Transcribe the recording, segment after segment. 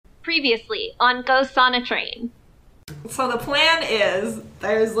previously on Ghosts on a Train. So the plan is,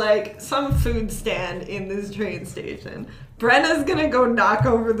 there's like some food stand in this train station. Brenna's gonna go knock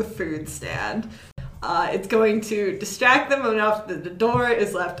over the food stand. It's going to distract them enough that the door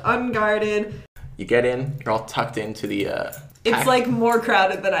is left unguarded. You get in, you're all tucked into the... It's like more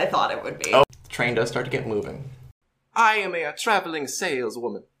crowded than I thought it would be. Oh, the train does start to get moving. I am a traveling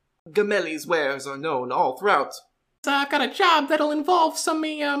saleswoman. Gamelli's wares are known all throughout. I've got a job that'll involve some,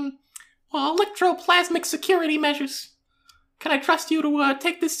 electroplasmic security measures. Can I trust you to,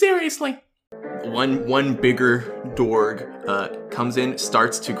 take this seriously? One bigger Dorg comes in,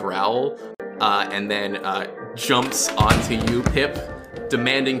 starts to growl, and then jumps onto you, Pip,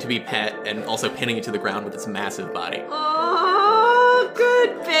 demanding to be pet, and also pinning you to the ground with its massive body. Oh,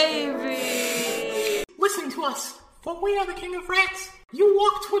 good baby! Listen to us, for we are the king of rats. You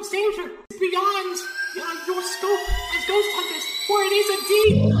walk towards danger beyond your scope as ghost hunters, for it is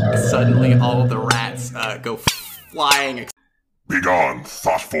indeed. Suddenly, all of the rats go flying. Begone,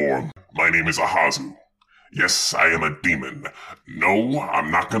 thought form. My name is Ahazu. Yes, I am a demon. No, I'm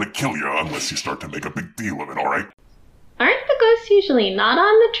not gonna kill you unless you start to make a big deal of it, alright? Aren't the ghosts usually not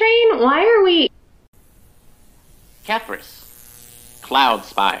on the train? Why are we... Kethris,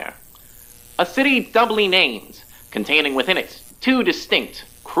 Cloudspire, a city doubly named, containing within it 2 distinct,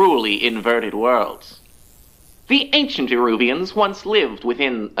 cruelly inverted worlds. The ancient Eruvians once lived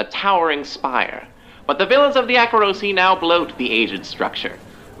within a towering spire, but the villas of the Akarosi now bloat the aged structure,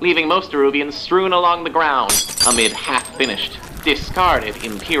 leaving most Eruvians strewn along the ground amid half-finished, discarded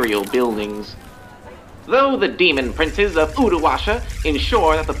imperial buildings. Though the demon princes of Uduwasha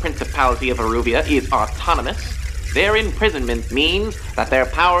ensure that the Principality of Eruvia is autonomous, their imprisonment means that their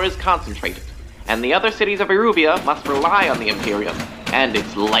power is concentrated, and the other cities of Eruvia must rely on the Imperium and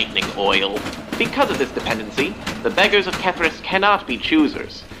its lightning oil. Because of this dependency, the beggars of Kethris cannot be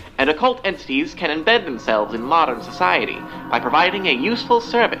choosers, and occult entities can embed themselves in modern society by providing a useful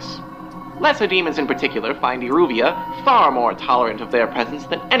service. Lesser demons in particular find Eruvia far more tolerant of their presence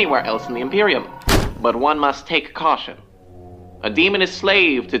than anywhere else in the Imperium, but one must take caution. A demon is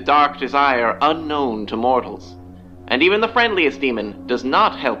slave to dark desire unknown to mortals, and even the friendliest demon does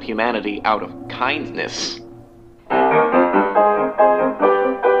not help humanity out of kindness.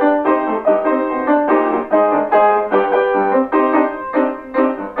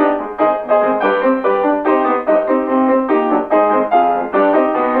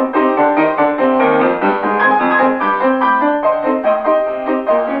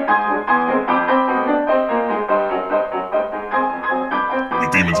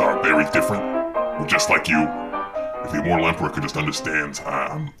 Demons are very different. We're just like you. If the Immortal Emperor could just understand,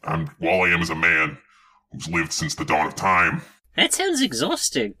 while I am as a man who's lived since the dawn of time. That sounds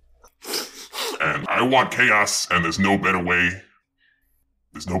exhausting. And I want chaos, and there's no better way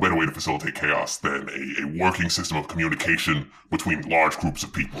to facilitate chaos than a working system of communication between large groups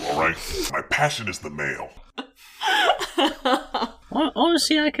of people, alright? My passion is the male.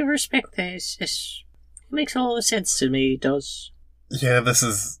 Honestly, I can respect this. It makes a lot of sense to me, it does. Yeah, this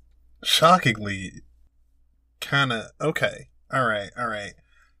is shockingly kind of okay. All right.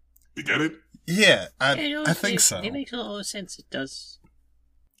 You get it? Yeah, I think so. It makes a lot of sense. It does.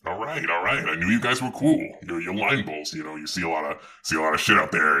 All right. I knew you guys were cool. You're line bulls. You see a lot of shit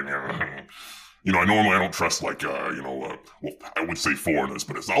out there, and I normally don't trust well, I would say foreigners,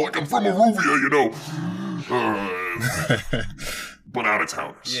 but it's not like I'm from Eruvia, but out of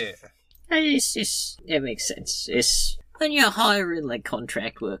towners. Yeah. It makes sense. It's when you're hiring like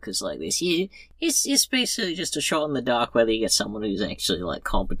contract workers like this, it's basically just a shot in the dark whether you get someone who's actually like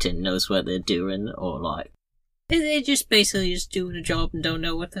competent, knows what they're doing, or like they're just basically just doing a job and don't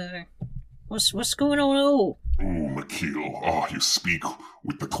know what's going on at all. Oh, Makil. Oh, you speak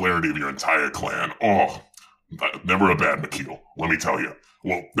with the clarity of your entire clan. Oh, never a bad Makil, let me tell you.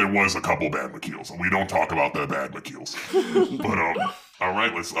 Well, there was a couple bad Makils, and we don't talk about the bad Makils. But all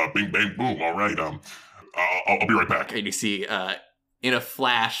right, let's bing bang boom. All right, I'll be right back. And you see, in a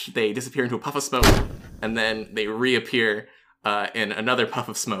flash, they disappear into a puff of smoke, and then they reappear in another puff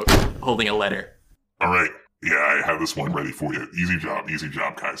of smoke, holding a letter. All right. Yeah, I have this one ready for you. Easy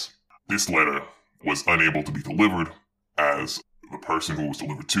job, guys. This letter was unable to be delivered as the person who was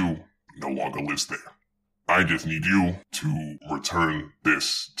delivered to no longer lives there. I just need you to return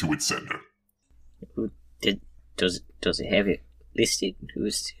this to its sender. Does it have it listed? Who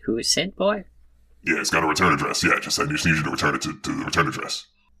is sent by? Yeah, it's got a return address. Yeah, just need you to return it to the return address.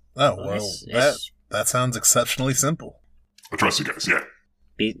 Oh, well, that sounds exceptionally simple. I trust you guys, yeah.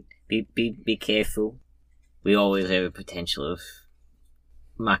 Be careful. We always have a potential of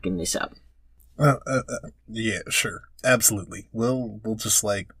mucking this up. Yeah, sure. Absolutely. We'll just,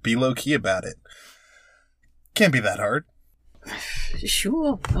 like, be low-key about it. Can't be that hard.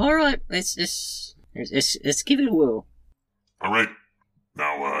 Sure. Alright, let's give it a whirl. All right.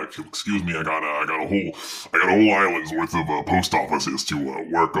 Now, if you'll excuse me, I got a whole island's worth of post offices to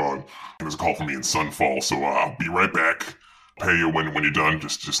work on. There's a call from me in Sunfall, so I'll be right back. Pay you when you're done.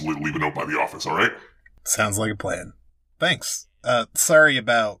 Just leave a note by the office. All right? Sounds like a plan. Thanks. Sorry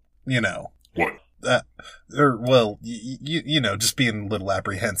about, What? well, just being a little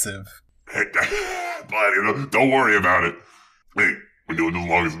apprehensive. Hey, buddy, don't worry about it. Hey, been doing this as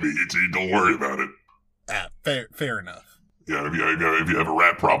long as me. Don't worry about it. Fair enough. Yeah, if you have a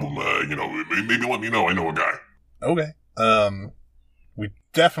rat problem, maybe let me know. I know a guy. Okay. We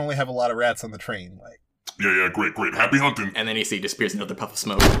definitely have a lot of rats on the train. Like. Yeah, great. Happy hunting. And then you see disappears another puff of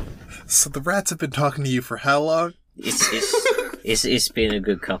smoke. So the rats have been talking to you for how long? It's been a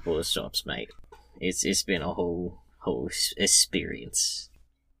good couple of stops, mate. It's been a whole experience.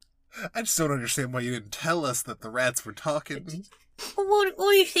 I just don't understand why you didn't tell us that the rats were talking. What do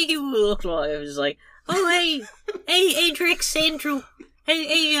you think it would look like? I was like, oh, hey, Drix Central.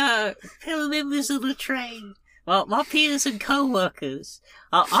 Hey, fellow members of the train. Well, my peers and co-workers.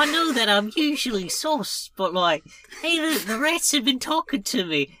 I know that I'm usually sauce, but hey, the rats have been talking to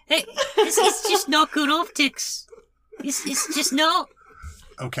me. Hey, it's just not good optics. It's just not.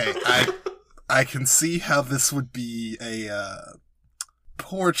 Okay, I can see how this would be a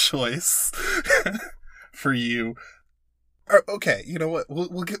poor choice for you. Okay, you know what?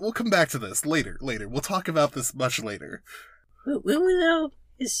 We'll come back to this later. We'll talk about this much later. Well,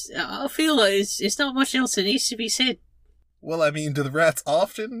 I feel like it's not much else that needs to be said. Well, I mean, do the rats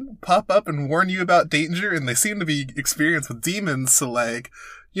often pop up and warn you about danger? And they seem to be experienced with demons, so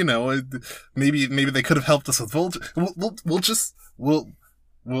maybe they could have helped us with Vulture.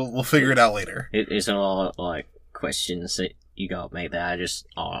 We'll figure it out later. It's a lot of questions that you got me that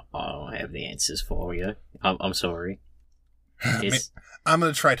I don't have the answers for you. I'm sorry. I'm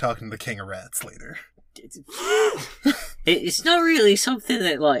gonna try talking to the King of Rats later. It's not really something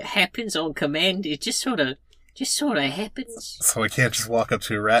that happens on command. It just sort of happens. So I can't just walk up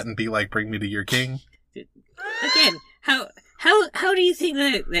to a rat and be like, "Bring me to your king." Again, how do you think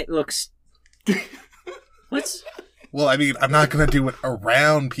that looks? What's? Well, I mean, I'm not gonna do it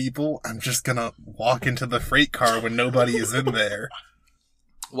around people. I'm just gonna walk into the freight car when nobody is in there.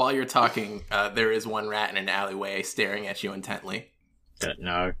 While you're talking, there is one rat in an alleyway staring at you intently.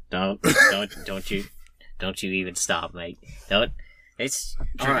 No, don't you even stop, mate. Don't. It's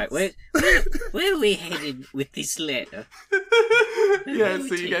all right. Where are we headed with this letter? Yeah,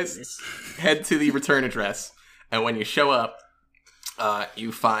 so you guys head to the return address, and when you show up,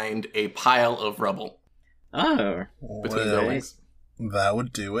 you find a pile of rubble. Oh, between buildings. That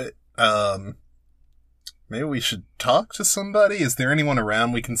would do it. Maybe we should talk to somebody. Is there anyone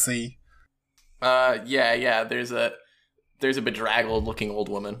around we can see? Yeah. There's a bedraggled-looking old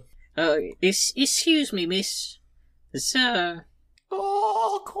woman. Excuse me, miss.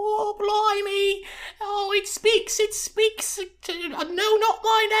 Oh, cool, blimey! Oh, it speaks. No, not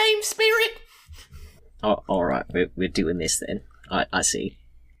my name, spirit. Oh, all right. We're doing this then. I see.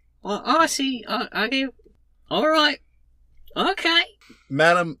 I see. Okay. All right. Okay.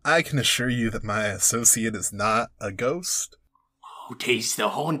 Madam, I can assure you that my associate is not a ghost. Oh, 'tis the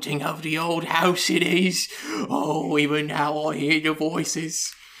haunting of the old house, it is. Oh, even now I hear the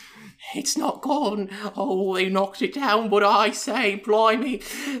voices. It's not gone. Oh, they knocked it down, but I say, blimey.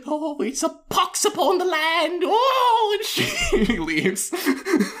 Oh, it's a pox upon the land. Oh, and she leaves.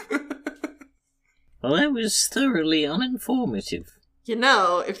 Well, that was thoroughly uninformative.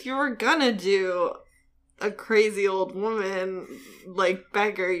 If you were gonna do a crazy old woman like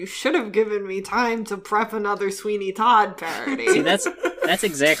beggar, you should have given me time to prep another Sweeney Todd parody. See, that's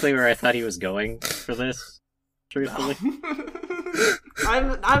exactly where I thought he was going for this. Truthfully,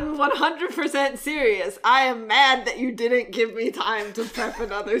 I'm 100% serious. I am mad that you didn't give me time to prep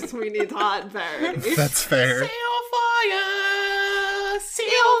another Sweeney Todd parody. That's fair.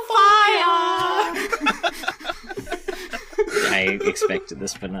 Seal fire! I expected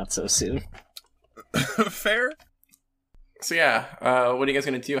this, but not so soon. Fair. So yeah, what are you guys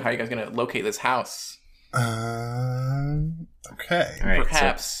gonna do? How are you guys gonna locate this house? Okay. All right,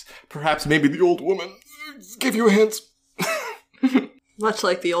 Perhaps maybe the old woman give you a hint. Much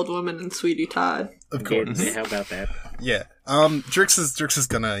like the old woman in Sweetie Todd. Of course. Yeah, how about that? Yeah. Drix is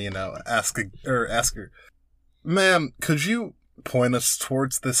gonna, ask her, ma'am, could you point us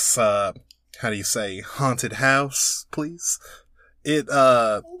towards this, haunted house, please?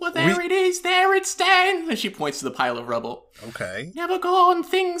 Well, there it is, there it stands! And she points to the pile of rubble. Okay. Never gone,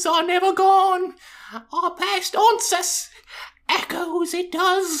 things are never gone. Our past haunts us. Echoes it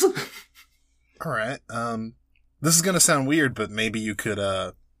does. Alright, this is gonna sound weird, but maybe you could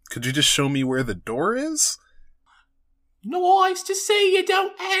you just show me where the door is? No eyes to see you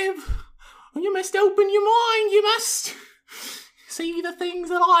don't have. You must open your mind, you must. See the things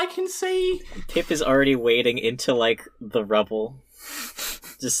that I can see. Pip is already wading into, like, the rubble.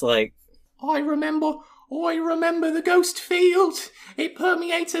 Just like... I remember the ghost field. It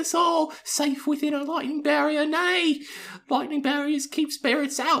permeates us all, safe within a lightning barrier, nay. Lightning barriers keep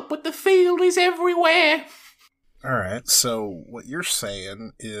spirits out, but the field is everywhere. Alright, so what you're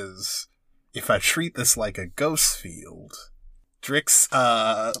saying is, if I treat this like a ghost field, Drix,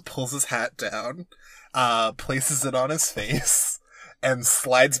 pulls his hat down, places it on his face, and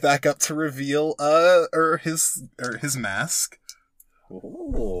slides back up to reveal, his mask.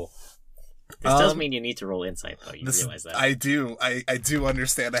 Ooh. This does mean you need to roll insight, though. You realize that. I do. I do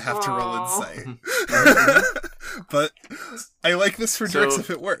understand I have to roll insight. But I like this for Drix if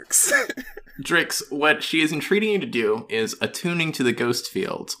it works. Drix, what she is entreating you to do is attuning to the ghost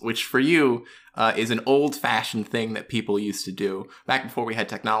field, which for you is an old-fashioned thing that people used to do back before we had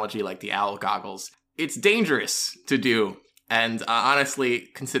technology like the owl goggles. It's dangerous to do. And honestly,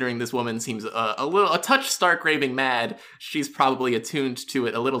 considering this woman seems a touch stark raving mad, she's probably attuned to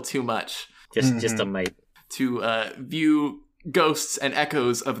it a little too much. Just a mite. To view ghosts and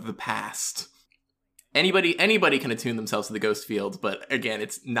echoes of the past. Anybody can attune themselves to the ghost field, but again,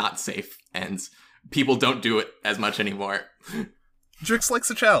 it's not safe, and people don't do it as much anymore. Drix likes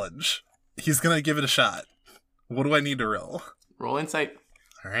a challenge. He's gonna give it a shot. What do I need to roll? Roll insight.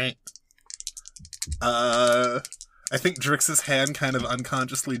 Alright. I think Drix's hand kind of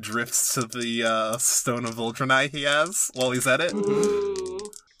unconsciously drifts to the Stone of Voldrani he has while he's at it.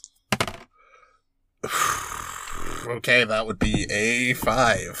 Okay, that would be a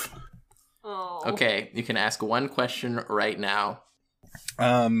 5. Oh. Okay, you can ask one question right now.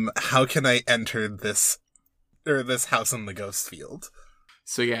 How can I enter this house in the ghost field?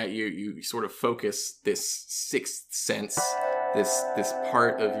 So yeah, you sort of focus this sixth sense, this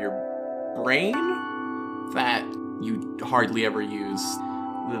part of your brain that you hardly ever use.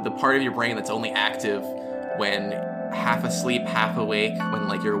 The part of your brain that's only active when half asleep, half awake, when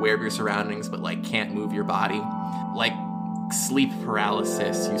like you're aware of your surroundings but like can't move your body. Like sleep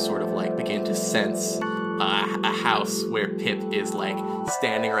paralysis, you sort of like begin to sense a house where Pip is like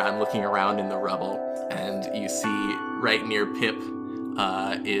standing around looking around in the rubble, and you see right near Pip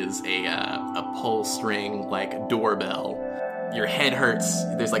is a pull string like doorbell. Your head hurts.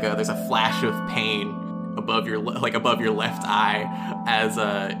 There's a flash of pain above your left eye as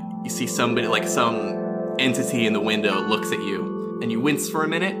you see somebody, like some entity in the window looks at you, and you wince for a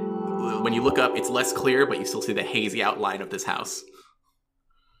minute. When you look up, it's less clear, but you still see the hazy outline of this house.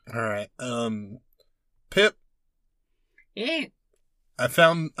 All right, Pip. Yeah. I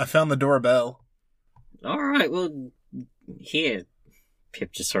found the doorbell. All right, well, here.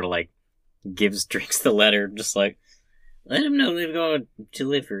 Pip just sort of like gives Drix the letter, just like, let him know they've got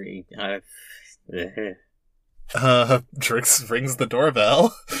delivery. Drix rings the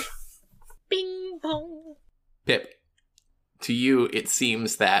doorbell. Bing bong. Pip, to you, it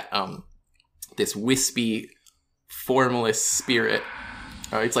seems that this wispy, formless spirit,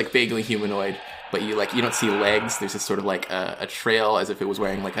 it's like vaguely humanoid, but you don't see legs. There's just sort of like a trail, as if it was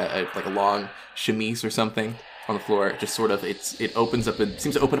wearing like a long chemise or something on the floor. Just sort of it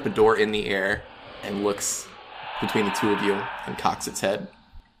seems to open up a door in the air and looks between the two of you and cocks its head.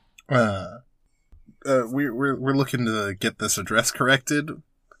 We're looking to get this address corrected.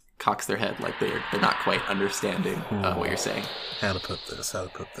 Cocks their head like they're not quite understanding what you're saying. How to put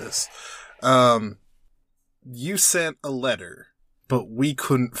this. You sent a letter, but we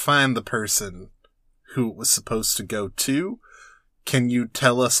couldn't find the person who it was supposed to go to. Can you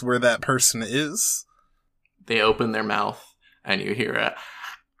tell us where that person is? They open their mouth, and you hear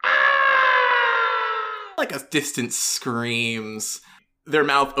like a distant screams. Their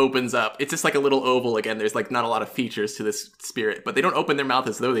mouth opens up. It's just like a little oval again. There's like not a lot of features to this spirit, but they don't open their mouth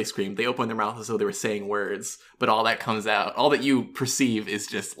as though they screamed. They open their mouth as though they were saying words, but all that comes out, all that you perceive is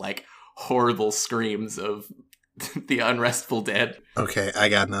just like horrible screams of the unrestful dead. Okay, I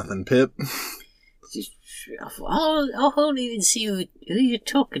got nothing, Pip. I'll hold it and see who you're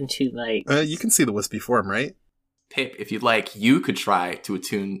talking to, mate. You can see the wispy form, right? Pip, if you'd like, you could try to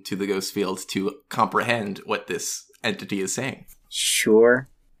attune to the ghost field to comprehend what this entity is saying. Sure.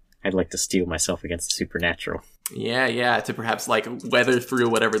 I'd like to steel myself against the supernatural. Yeah, to perhaps, like, weather through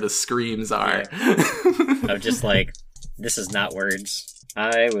whatever the screams are. Of just, like, This is not words.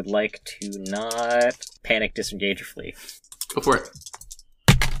 I would like to not panic, disengage, or flee. Go for it.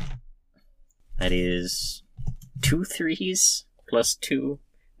 That is 2 3s plus 2.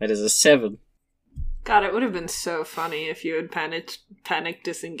 That is a 7. God, it would have been so funny if you had panic,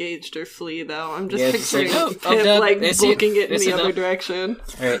 disengaged, or flee, though. I'm just Yeah, picturing it's like, Pip, done. like, That's booking it in That's the other enough. direction.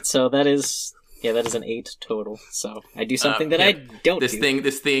 Alright, so that is an 8 total. So I do something that I Pip, don't This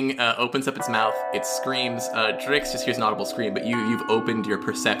do. thing opens up its mouth. It screams. Drix just hears an audible scream, but you've opened your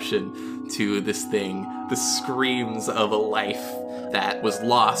perception to this thing. The screams of a life that was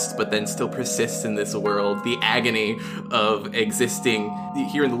lost, but then still persists in this world. The agony of existing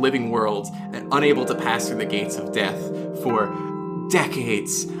here in the living world, and unable to pass through the gates of death for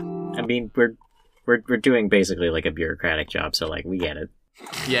decades. I mean, we're doing basically like a bureaucratic job, so like we get it.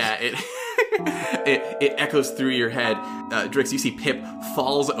 Yeah, it it echoes through your head. Drix, you see Pip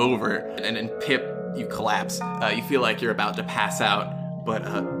falls over, and then Pip, you collapse. You feel like you're about to pass out, but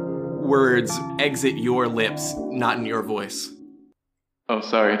words exit your lips, not in your voice. Oh,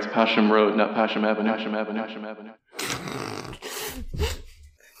 sorry, it's Pasham Road, not Pasham Avenue. Pasham Avenue. Pasham Avenue.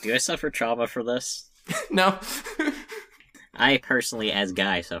 Do I suffer trauma for this? No. I personally, as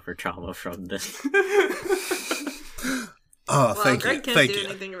Guy, suffer trauma from this. Oh, Well, thank Greg you. can't Thank do you.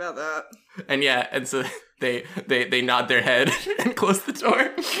 anything about that. And so they nod their head and close the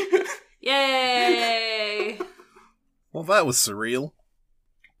door. Yay! Well, that was surreal.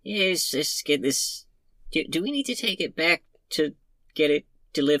 Yes, let's get this. Do we need to take it back to get it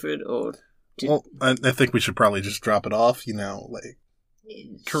delivered, or? Well, I think we should probably just drop it off, like,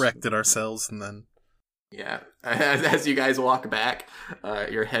 correct it ourselves, and then... Yeah, as you guys walk back,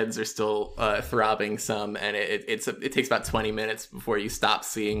 your heads are still throbbing some, and it takes about 20 minutes before you stop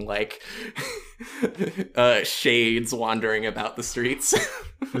seeing, like, shades wandering about the streets.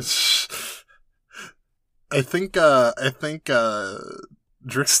 I think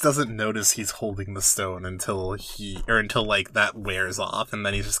Drix doesn't notice he's holding the stone until like that wears off, and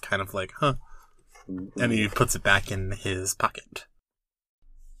then he's just kind of like, huh. And he puts it back in his pocket.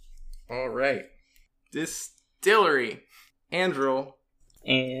 All right. Distillery. Andrew.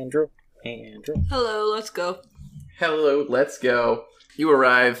 Hello, let's go. Hello, let's go. You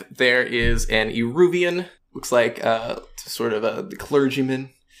arrive. There is an Eruvian. Looks like sort of a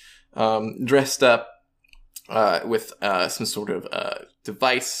clergyman, dressed up with some sort of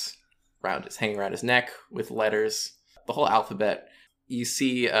device hanging around his neck with letters, the whole alphabet. You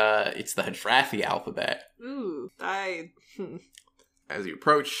see, it's the Hadrathi alphabet. Ooh, As you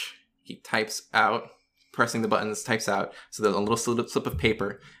approach, he types out, pressing the buttons, types out. So there's a little slip of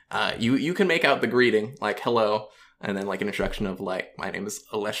paper. You can make out the greeting, like hello, and then like an introduction of like, my name is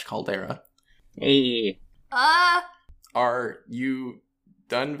Alesh Caldera. Hey. Are you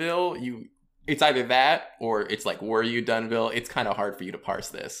Dunville? It's either that or it's like, were you Dunville? It's kind of hard for you to parse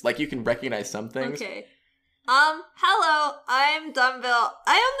this. Like, you can recognize some things. Okay. Hello, I'm Dunville.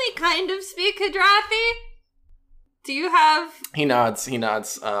 I only kind of speak Hadrathi. Do you have... He nods,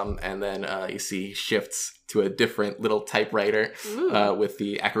 and then you see he shifts to a different little typewriter with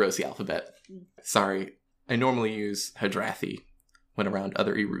the Akarosi alphabet. Sorry, I normally use Hadrathi when around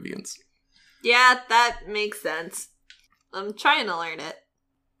other Eruvians. Yeah, that makes sense. I'm trying to learn it.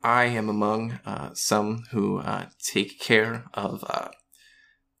 I am among some who take care of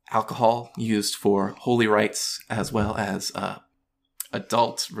alcohol used for holy rites, as well as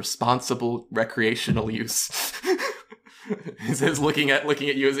adult, responsible, recreational use. He says, looking at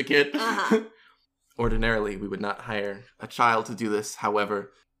you as a kid. Uh-huh. Ordinarily, we would not hire a child to do this.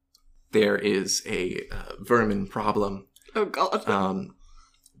 However, there is a vermin problem. Oh, God.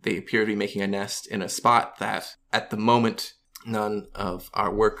 They appear to be making a nest in a spot that, at the moment, none of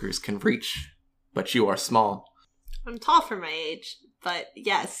our workers can reach. But you are small. I'm tall for my age, but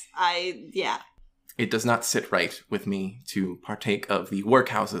yes, yeah. It does not sit right with me to partake of the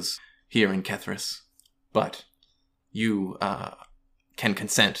workhouses here in Kethris. But you can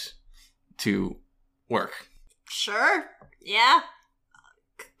consent to work. Sure. Yeah.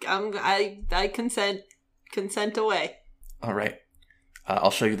 I consent. Consent away. All right.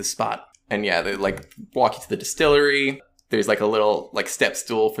 I'll show you the spot. And yeah, they like walk you to the distillery. There's like a little like step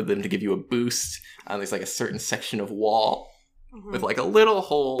stool for them to give you a boost. There's like a certain section of wall with like a little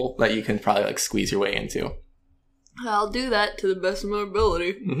hole that you can probably like squeeze your way into. I'll do that to the best of my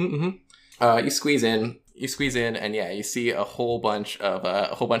ability. You squeeze in, and yeah, you see a whole bunch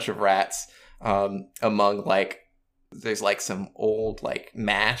of rats. Among like, there's like some old like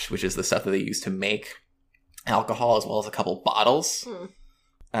mash, which is the stuff that they use to make alcohol, as well as a couple bottles.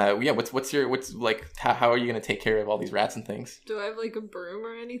 Yeah, how are you gonna take care of all these rats and things? Do I have like a broom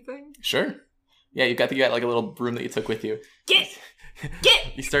or anything? Sure. Yeah, you got like a little broom that you took with you. Get!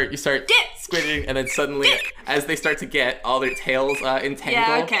 You start squidging, and then suddenly, as they start to get, all their tails entangle.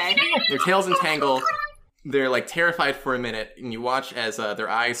 Yeah, okay. Their tails entangle. They're like terrified for a minute, and you watch as their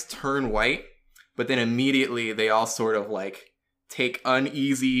eyes turn white, but then immediately they all sort of like take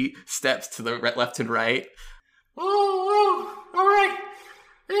uneasy steps to the left and right. Oh, all right.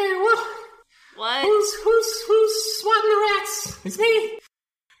 Hey, What? Who's swatting the rats? It's me.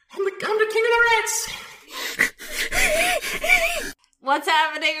 I'm the king of the rats. What's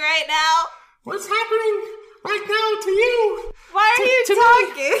happening right now? What's happening right now to you? Why are you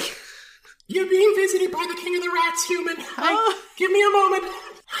talking? You're being visited by the king of the rats, human. Give me a moment.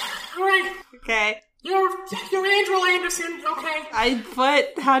 All right. Okay. You're Andrew Anderson, okay?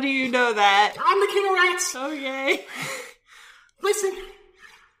 What? How do you know that? I'm the king of rats. Okay. Listen.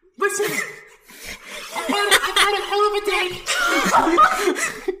 I've had a hell of a day.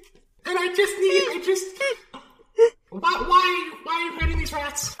 And I just why are you hurting these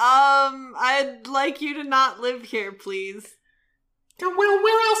rats? I'd like you to not live here, please. Well,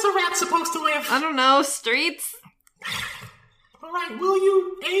 where else are rats supposed to live? I don't know, streets? All right, will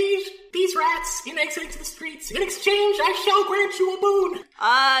you aid these rats in exiting to the streets? In exchange, I shall grant you a boon.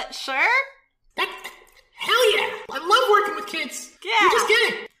 Sure? Hell yeah! I love working with kids. Yeah. You just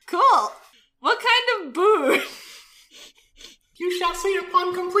get it. Cool. What kind of boon? You shall see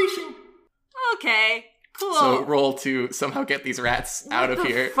upon completion. Okay, cool. So roll to somehow get these rats out of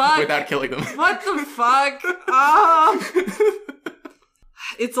here fuck? without killing them. What the fuck?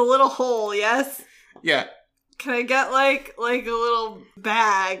 It's a little hole, yes? Yeah. Can I get like a little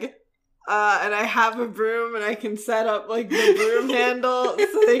bag? And I have a broom and I can set up like the broom handle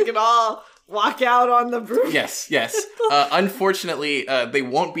so they can all walk out on the broom. Yes. Unfortunately, they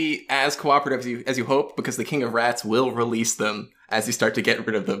won't be as cooperative as you hope, because the King of Rats will release them as you start to get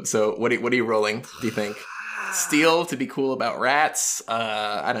rid of them. So what are you rolling, do you think? Steal to be cool about rats?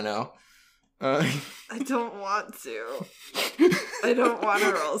 I don't know. I don't want to. I don't want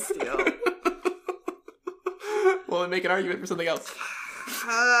to roll steal. Well, then make an argument for something else.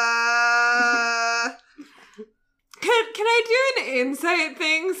 Can I do an insight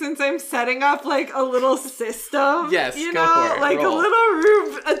thing since I'm setting up like a little system? Yes, you go know, for it. like Roll. a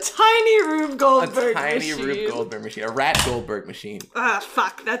little a tiny Rube Goldberg machine. Rube Goldberg machine. A rat Goldberg machine.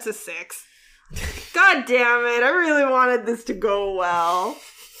 Fuck, that's a 6. God damn it, I really wanted this to go well.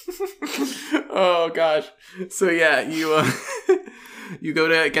 Oh gosh. So yeah, you you go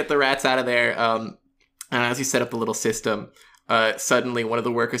to get the rats out of there, and as you set up the little system, suddenly one of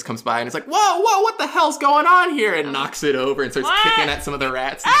the workers comes by and is like, whoa, what the hell's going on here? And knocks it over and starts kicking at some of the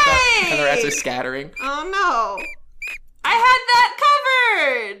rats and stuff. And the rats are scattering. Oh no. I had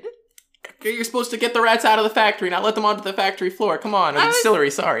that covered! You're supposed to get the rats out of the factory, not let them onto the factory floor. Come on, or the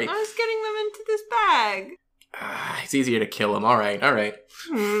distillery, sorry. I was getting them into this bag. It's easier to kill them. All right.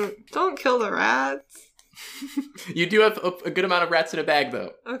 Don't kill the rats. You do have a good amount of rats in a bag,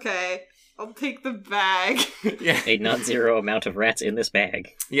 though. Okay. I'll take the bag. Yeah. A non-zero amount of rats in this bag.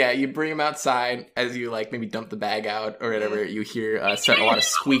 Yeah, you bring them outside. As you like maybe dump the bag out or whatever, you hear a lot of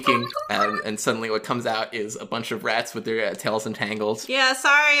squeaking, and suddenly what comes out is a bunch of rats with their tails entangled. Yeah,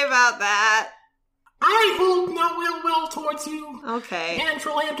 sorry about that. I hold no ill will towards you. Okay.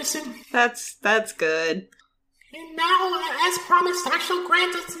 Andrew Anderson. That's good. And now, as promised, I shall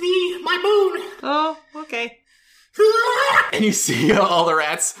grant it to thee my boon. Oh, okay. And you see all the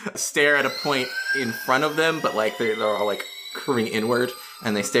rats stare at a point in front of them, but like they're all like curving inward,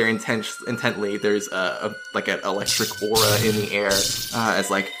 and they stare intently. There's an electric aura in the air as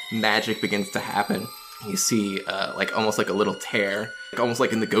like magic begins to happen. You see like almost like a little tear, almost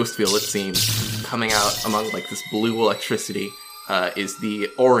like in the ghost field it seems, coming out among like this blue electricity is the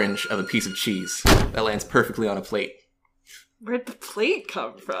orange of a piece of cheese that lands perfectly on a plate. Where'd the plate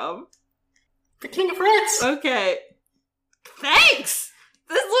come from? The King of Rats. Okay. Thanks!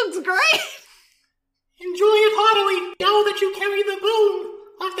 This looks great! Enjoy it heartily. Know that you carry the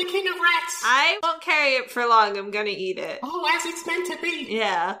boon of the King of Rats. I won't carry it for long. I'm gonna eat it. Oh, as it's meant to be.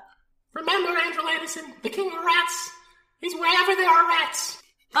 Yeah. Remember, Andrew Anderson, the King of Rats is wherever there are rats.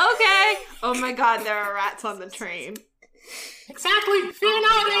 Okay. Oh my god, there are rats on the train. Exactly. Fear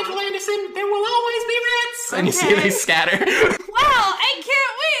not, Andrew Anderson. There will always be rats. And you see they scatter. Wow, I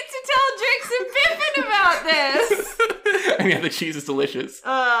can't wait to tell Drix and Pippin about this. And yeah, the cheese is delicious.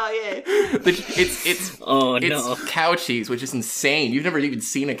 Oh, yeah. It's cow cheese, which is insane. You've never even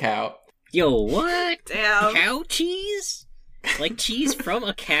seen a cow. Yo, what? Damn. Cow cheese? Like cheese from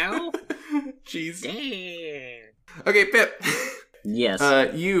a cow? Cheese. Damn. Okay, Pip. Yes.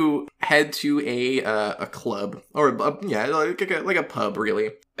 You head to a club, or like a pub,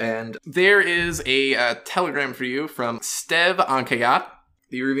 really. And there is a telegram for you from Stev Ankayat,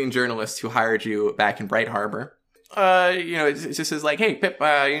 the Eruvian journalist who hired you back in Bright Harbor. It just says like, hey, Pip,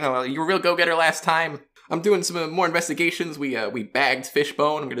 you were a real go-getter last time. I'm doing some more investigations. We bagged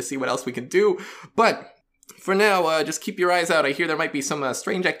Fishbone. I'm going to see what else we can do. But for now, just keep your eyes out. I hear there might be some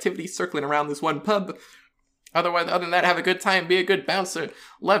strange activity circling around this one pub. Other than that, have a good time. Be a good bouncer.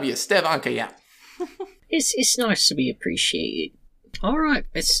 Love you, Stev Ankayat. It's nice to be appreciated. All right,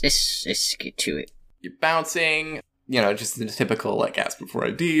 let's get to it. You're bouncing, just the typical, like, ask before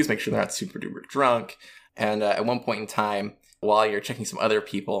IDs, make sure they're not super duper drunk. And at one point in time, while you're checking some other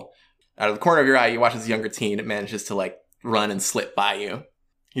people, out of the corner of your eye, you watch this younger teen that manages to, like, run and slip by you.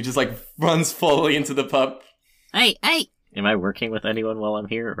 He just, like, runs fully into the pub. Hey! Am I working with anyone while I'm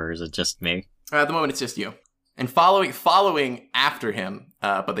here, or is it just me? At the moment, it's just you. And following after him,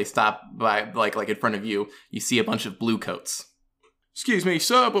 but they stop by, like in front of you, you see a bunch of blue coats. Excuse me,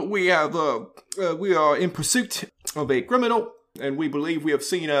 sir, but we are in pursuit of a criminal, and we believe we have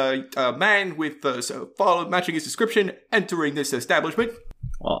seen a man with matching his description entering this establishment.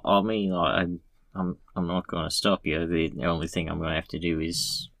 Well, I mean, I'm not going to stop you. The only thing I'm going to have to do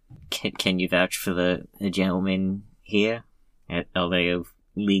is, can you vouch for the gentleman here? Are they of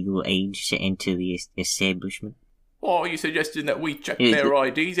legal age to enter the establishment? Oh, are you suggesting that we check their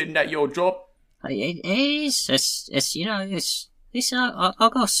IDs? Isn't that your job? It is. I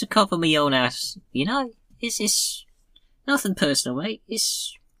got to cover my own ass. It's nothing personal, mate.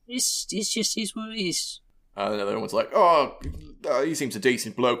 It's just is what it is. Another one's like, he seems a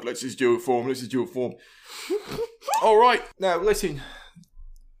decent bloke. Let's just do it for him. All right, now listen.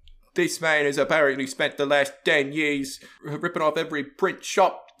 This man has apparently spent the last 10 years ripping off every print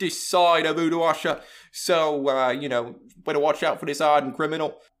shop this side of Uduasha. So, better watch out for this hardened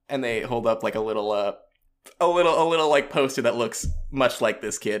criminal. And they hold up like a little like poster that looks much like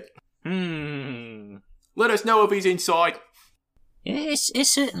this kid. Let us know if he's inside. Yes,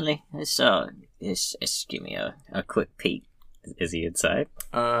 certainly. Let's give me a quick peek. Is he inside?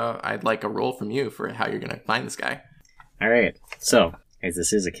 I'd like a roll from you for how you're gonna find this guy. Alright, so, as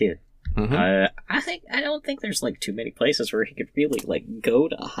this is a kid, Mm-hmm. I don't think there's like too many places where he could really like go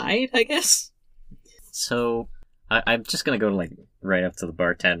to hide, I guess. So I'm just gonna go to like right up to the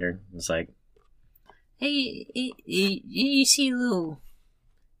bartender. It's like, hey, you see little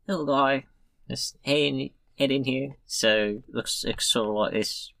guy just head in here. So looks sort of like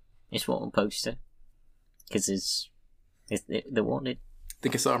this wanted poster because it's the wanted. I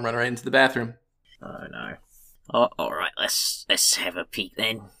think I saw him run right into the bathroom. Oh no. Oh, all right, let's have a peek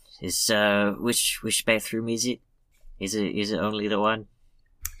then. Is which bathroom is it? Is it only the one?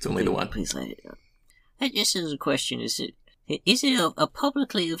 It's only the one. Please let it go. Just as a question, is it a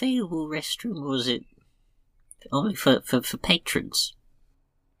publicly available restroom, or is it only for patrons?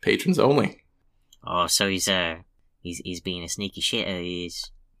 Patrons only. Oh, so he's being a sneaky shitter. He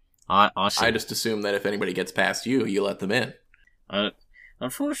is. I just assume that if anybody gets past you, you let them in.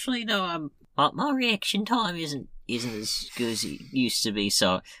 Unfortunately, no. My reaction time isn't as good as it used to be,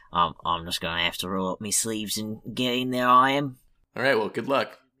 so I'm just gonna have to roll up my sleeves and get in there. I am. All right. Well, good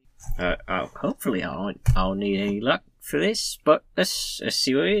luck. Hopefully I don't need any luck for this, but let's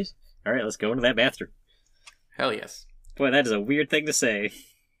see what it is. All right, let's go into that bathroom. Hell yes. Boy, that is a weird thing to say.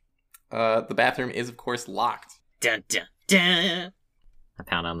 The bathroom is of course locked. Dun dun dun. I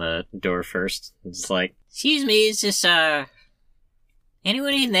pound on the door first. It's like, excuse me, is this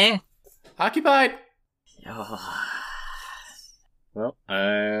anyone in there? Occupied. Oh. Well,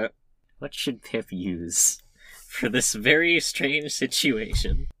 what should Pip use for this very strange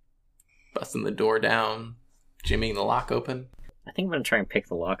situation? Busting the door down, jimmying the lock open. I think I'm gonna try and pick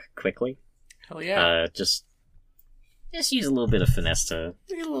the lock quickly. Hell yeah. Just use a little bit of finesse to...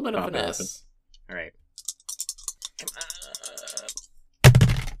 Use a little bit of finesse. Alright. Come on.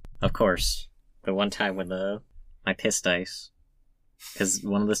 Of course. The one time when my piss dice, because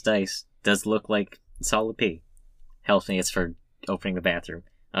one of this dice does look like solid P, helps me. It's for opening the bathroom.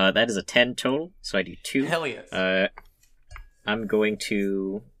 That is a 10 total, so I do 2. Hell yes. I'm going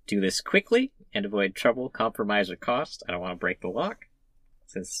to do this quickly and avoid trouble, compromise, or cost. I don't want to break the lock,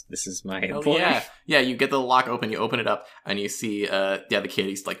 since this is my employer. Yeah, you get the lock open, you open it up, and you see, the kid,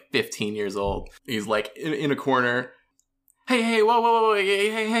 he's like 15 years old. He's like in a corner. Hey, whoa,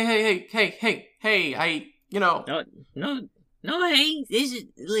 hey, No, hey,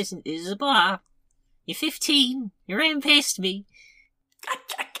 listen, this is a bar. You're 15, you ran past me.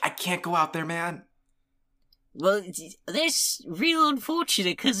 I can't go out there, man. Well, that's real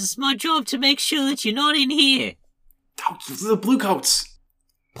unfortunate, because it's my job to make sure that you're not in here. Oh, the Bluecoats!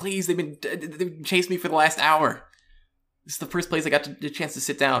 Please, they've chased me for the last hour. This is the first place I got the chance to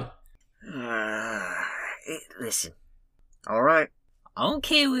sit down. Listen. Alright. I don't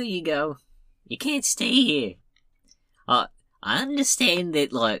care where you go. You can't stay here. I understand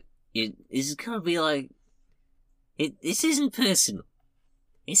that, like, this is gonna be like... This isn't personal.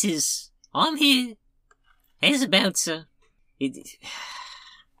 This is... I'm here. As a bouncer.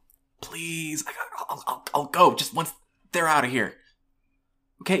 Please, I'll go just once they're out of here.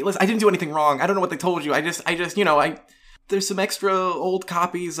 Okay, listen, I didn't do anything wrong. I don't know what they told you. I just, there's some extra old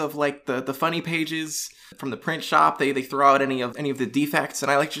copies of like the funny pages from the print shop. They throw out any of the defects,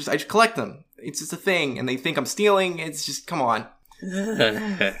 and I just collect them. It's just a thing, and they think I'm stealing. It's just, come on.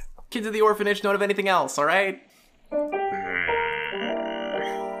 Kids at the orphanage don't have anything else, all right?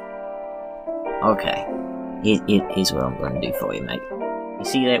 Okay. Here's what I'm gonna do for you, mate. You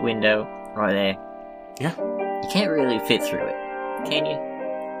see that window right there? Yeah. You can't really fit through it, can you?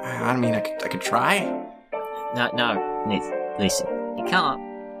 I mean, I could try. No, listen. You can't.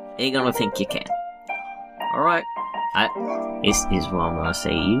 They're gonna think you can. Alright? This is what I'm gonna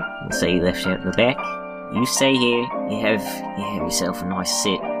say to you. I'll say you left out the back. You stay here, you have yourself a nice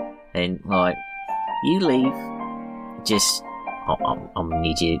sit, and, like, you leave. Just, I'm gonna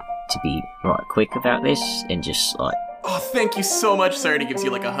need you to be right quick about this, and just, like... Oh, thank you so much, sir, and he gives you,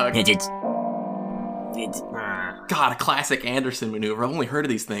 like, a hug. God, a classic Anderson maneuver. I've only heard of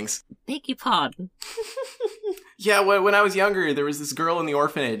these things. Beg your pardon? Yeah, when I was younger, there was this girl in the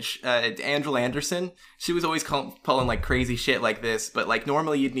orphanage, Angela Anderson. She was always pulling, like, crazy shit like this, but, like,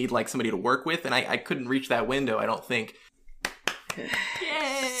 normally you'd need, like, somebody to work with, and I couldn't reach that window, I don't think.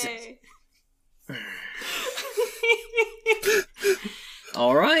 Yay!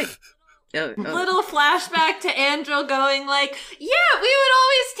 Alright. Little flashback to Angel going like, yeah, we would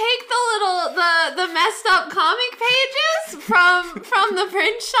always take the messed up comic pages from the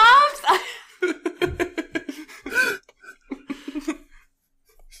print shops.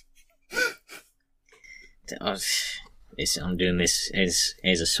 I'm doing this as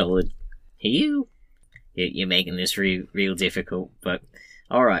a solid. You're making this real difficult, but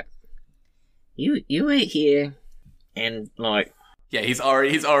alright. You wait here, and like... Yeah, he's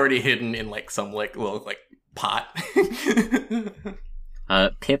already hidden in like some like little like pot.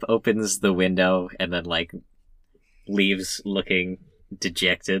 Pip opens the window and then like leaves looking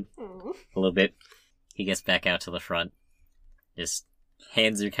dejected a little bit. He gets back out to the front. His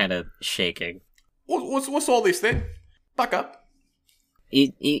hands are kind of shaking. What's all this then? Back up.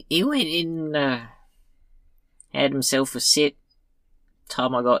 He went in, had himself a sit.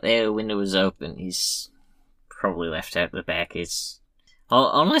 Time I got there, the window was open. He's probably left out the back.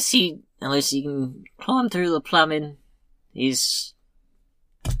 Unless he can climb through the plumbing,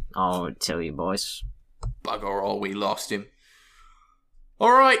 I'll tell you, boys. Bugger all, we lost him.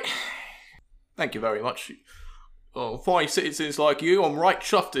 Alright. Thank you very much. Oh, fine citizens like you, I'm right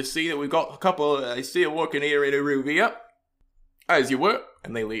chuffed to see that we've got a couple still working here in Aruvia. As you were,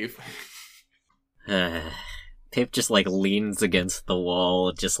 and they leave. Pip just like leans against the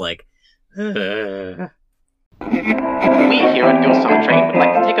wall, just like... We here at Ghost on a Train would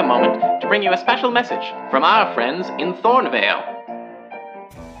like to take a moment to bring you a special message from our friends in Thornvale.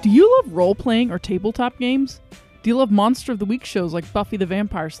 Do you love role-playing or tabletop games? Do you love Monster of the Week shows like Buffy the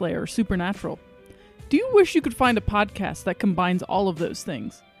Vampire Slayer or Supernatural? Do you wish you could find a podcast that combines all of those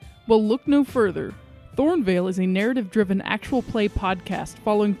things? Well, look no further. Thornvale is a narrative-driven actual play podcast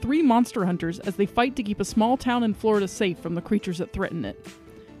following 3 monster hunters as they fight to keep a small town in Florida safe from the creatures that threaten it.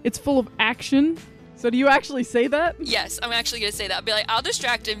 It's full of action. So do you actually say that? Yes, I'm actually going to say that. I'll be like, I'll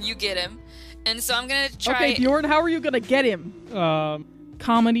distract him, you get him. And so I'm going to try... Okay, Bjorn, how are you going to get him?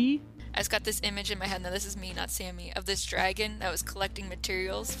 Comedy. I just got this image in my head, now this is me, not Sammy, of this dragon that was collecting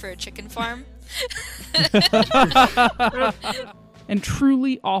materials for a chicken farm. And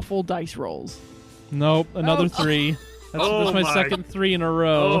truly awful dice rolls. Nope, another 3. That's my second 3 in a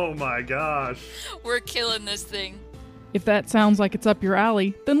row. Oh my gosh. We're killing this thing. If that sounds like it's up your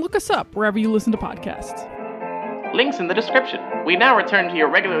alley, then look us up wherever you listen to podcasts. Links in the description. We now return to your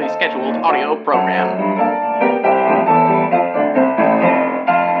regularly scheduled audio program.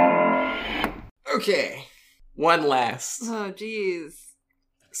 Okay. One last. Oh, jeez.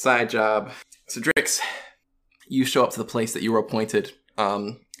 Side job. So, Drix, you show up to the place that you were appointed.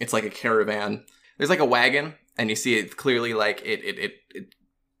 It's like a caravan. There's like a wagon, and you see it clearly like it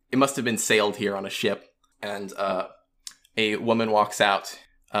must have been sailed here on a ship. And a woman walks out,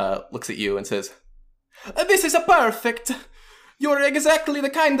 looks at you, and says, "This is perfect. You're exactly the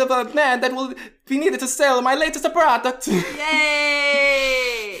kind of a man that will be needed to sell my latest product."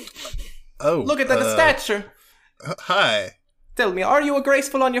 Yay! Oh, look at the stature. Hi. Tell me, are you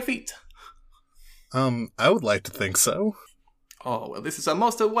graceful on your feet? I would like to think so. Oh, well, this is a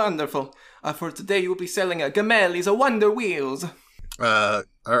most wonderful. For today, you will be selling Gemelli's Wonder Wheels.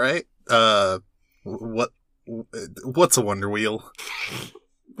 Alright. What's a Wonder Wheel?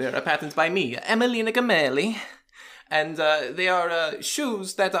 They're patented by me, Emelina Gemelli. And they are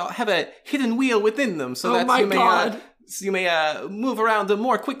shoes that have a hidden wheel within them, so that you may move around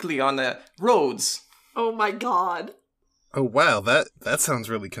more quickly on the roads. Oh my god. Oh wow, that sounds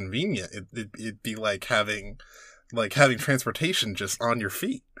really convenient. It'd be like having transportation just on your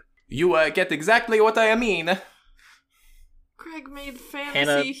feet. You get exactly what I mean. Greg made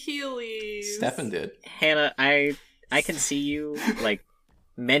fantasy Heelys. Stefan did. Hannah, I can see you, like,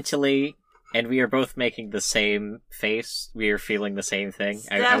 mentally, and we are both making the same face. We are feeling the same thing.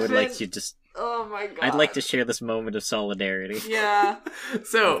 I would like to just... Oh my god. I'd like to share this moment of solidarity. Yeah.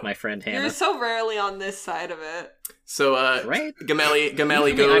 So, with my friend Hannah. You're so rarely on this side of it. So, right? Gemelli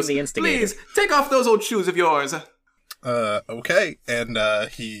goes, I'm the instigator. Please, take off those old shoes of yours. Okay. And,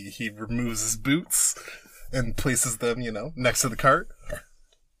 he removes his boots and places them, next to the cart.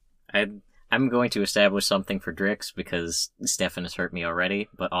 I'm going to establish something for Drix because Stefan has hurt me already,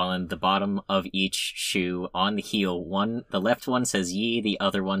 but on the bottom of each shoe, on the heel, the left one says ye, the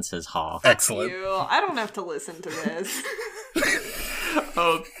other one says ha. Excellent. I don't have to listen to this.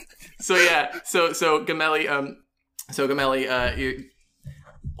 So Gemelli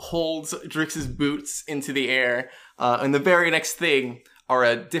holds Drix's boots into the air, and the very next thing are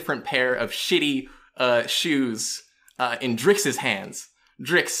a different pair of shitty shoes in Drix's hands.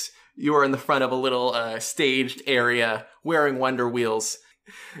 Drix, you are in the front of a little staged area wearing Wonder Wheels.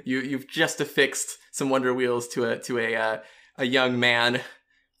 You've just affixed some Wonder Wheels to a young man.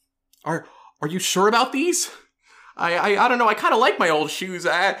 Are you sure about these? I don't know. I kind of like my old shoes.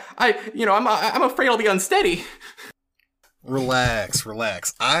 I'm afraid I'll be unsteady. Relax.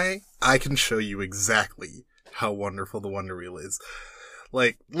 I can show you exactly how wonderful the Wonder Wheel is.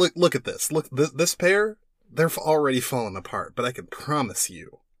 Like, look at this. Look, this pair, they're already falling apart, but I can promise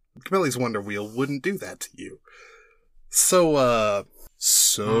you, Gemelli's Wonder Wheel wouldn't do that to you. So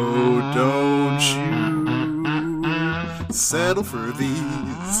don't you settle for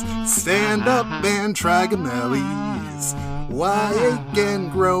these. Stand up and try Gemelli's. Why ache and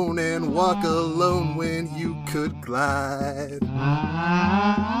groan and walk alone when you could glide?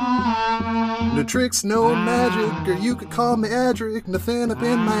 No tricks, no magic, or you could call me Adric. Nothing up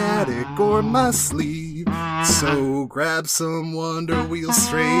in my attic or my sleeve. So grab some Wonder Wheels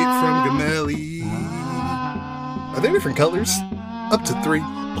straight from Gemelli. Are they different colors? Up to 3.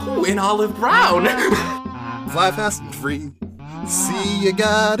 Oh, in olive brown. Fly fast and free. See, you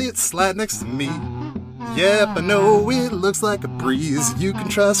got it, slide next to me. Yep, I know it looks like a breeze. You can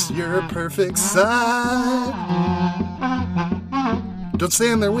trust your perfect side. Don't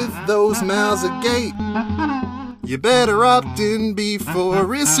stand there with those mouths agape. You better opt in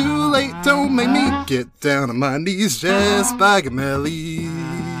before it's too late. Don't make me get down on my knees just by Gemelli.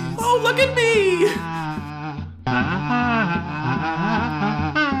 Oh, look at me!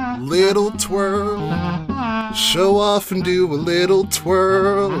 Little twirl. Show off and do a little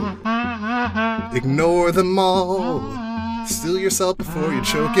twirl. Ignore them all. Still yourself before you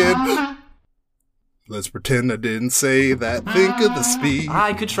choke it. Let's pretend I didn't say that. Think of the speed.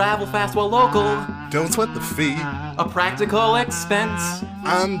 I could travel fast while local. Don't sweat the fee. A practical expense.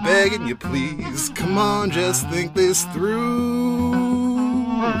 I'm begging you, please. Come on, just think this through.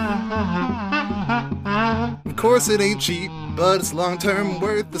 Of course it ain't cheap, but it's long-term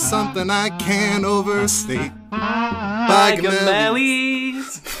worth of something I can't overstate. By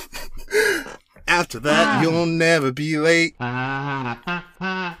Gemelli's. After that, you'll never be late. Alright.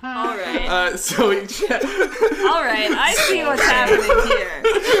 Alright, I see what's happening here.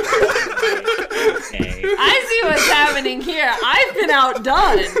 Okay. I see what's happening here. I've been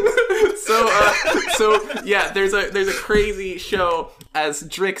outdone. So yeah, there's a crazy show as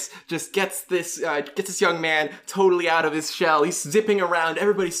Drix just gets this young man totally out of his shell. He's zipping around.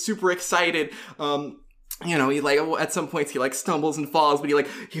 Everybody's super excited. He at some points he stumbles and falls, but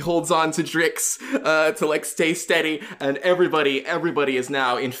he holds on to Drix to stay steady, and everybody is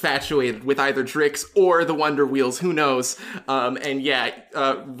now infatuated with either Drix or the Wonder Wheels. Who knows?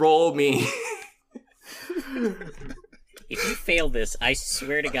 Roll me. If you fail this, I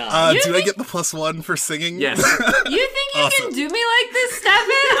swear to God. Do I get the +1 for singing? Yes. You think you Awesome. can do me like this, Stefan?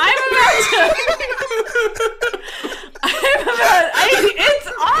 It's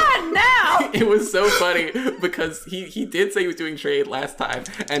on now. It was so funny because he did say he was doing trade last time,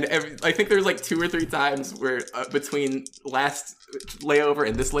 and I think there's like 2 or 3 times where between last layover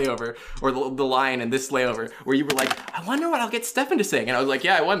and this layover, or the line and this layover, where you were like, I wonder what I'll get Stefan to sing, and I was like,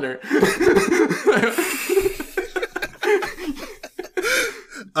 yeah, I wonder.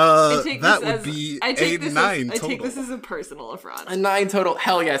 That would be a 9 total. I take this as a personal affront. A 9 total.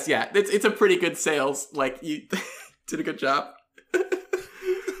 Hell yes, yeah. It's a pretty good sales. Like, you did a good job.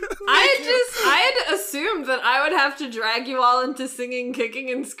 I had assumed that I would have to drag you all into singing, kicking,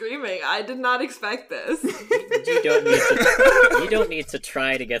 and screaming. I did not expect this. You don't need to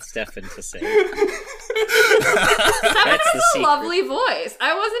try to get Stefan to sing. Stefan has a lovely voice.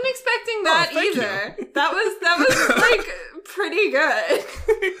 I wasn't expecting that either. You. That was like pretty good.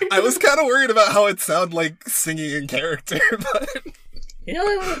 I was kind of worried about how it sounded like singing in character, but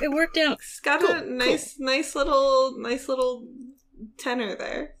it worked out. It's got a nice little tenor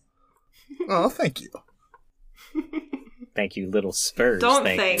there. Oh, thank you. Thank you, little Spurs. Don't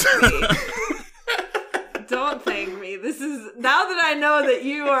thank me. Don't thank me. This is, now that I know that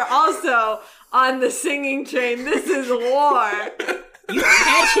you are also on the singing train, this is war. You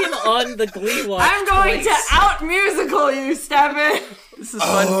had him on the Glee Watch. I'm going to out-musical you, Stefan. This is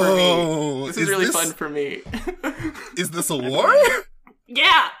fun for me. This is really fun for me. Is this a war?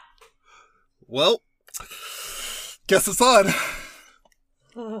 Yeah. Well, guess it's on.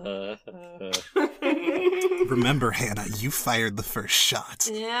 Remember, Hannah, you fired the first shot.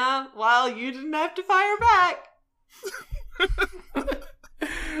 Yeah, well, you didn't have to fire back.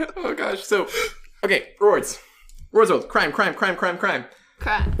 Oh gosh, so, okay, rewards. Crime. Crime.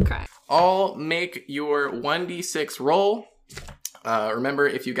 All make your 1d6 roll. Remember,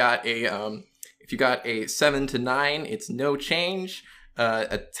 if you got a 7 to 9, it's no change.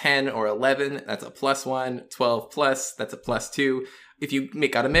 A 10 or 11, that's a +1. 12 plus, that's a +2. If you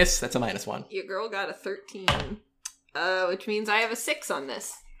got a miss, that's a -1. Your girl got a 13, which means I have a 6 on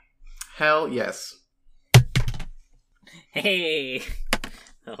this. Hell yes. Hey.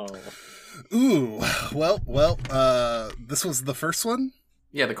 Oh. Ooh. Well. This was the first one?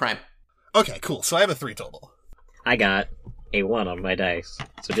 Yeah, the crime. Okay, cool. So I have a 3 total. I got a 1 on my dice,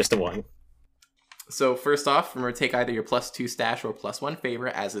 so just a 1. So first off, remember to take either your +2 stash or +1 favor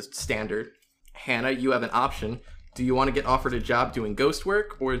as is standard. Hannah, you have an option. Do you want to get offered a job doing ghost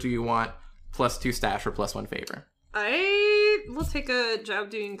work, or do you want +2 stash or +1 favor? I will take a job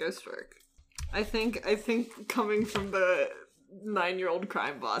doing ghost work. I think coming from the 9-year-old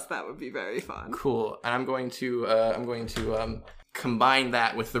crime boss, that would be very fun. Cool. And I'm going to combine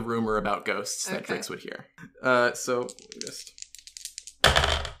that with the rumor about ghosts that Trix would hear. So just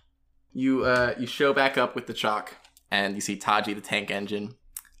you show back up with the chalk, and you see Taji the tank engine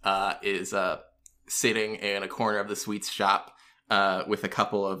is sitting in a corner of the sweets shop with a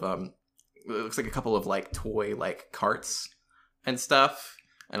couple of it looks like a couple of like toy like carts and stuff,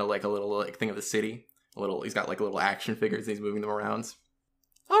 and a little thing of the city. He's got like little action figures and he's moving them around.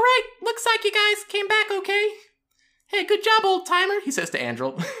 All right, looks like you guys came back okay. Hey, good job, old timer, he says to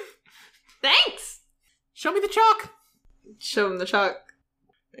Andrel. Thanks. Show me the chalk. Show him the chalk.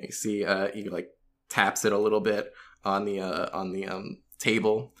 And you see he like taps it a little bit on the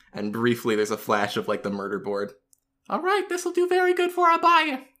table, and briefly there's a flash of like the murder board. All right, this will do very good for our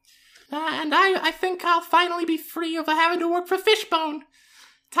buyer. And I think I'll finally be free of having to work for Fishbone.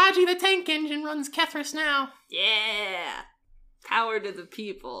 Taji the tank engine runs Kethris now. Yeah. Power to the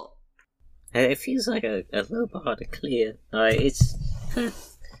people. It feels like a low bar to clear. It's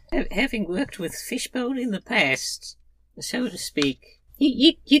having worked with Fishbone in the past, so to speak.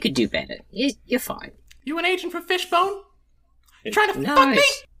 You could do better. You're fine. You an agent for Fishbone? You trying to fuck me?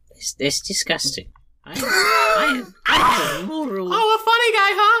 That's disgusting. I'm moral. Oh, a funny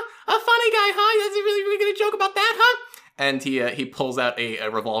guy, huh? A funny guy, huh? You really gonna joke about that, huh? And he pulls out a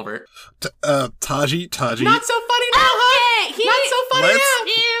revolver. Taji. Not so funny now, huh? Not so funny now.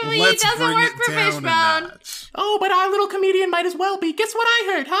 He doesn't work for Fishbone. Oh, but our little comedian might as well be. Guess what I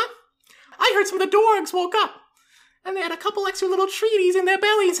heard, huh? I heard some of the Dorgs woke up, and they had a couple extra little treaties in their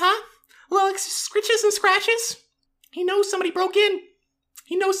bellies, huh? Little extra scritches and scratches. He knows somebody broke in.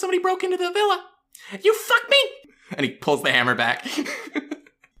 He knows somebody broke into the villa. You fuck me! And he pulls the hammer back.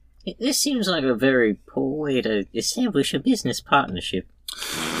 This seems like a very poor way to establish a business partnership.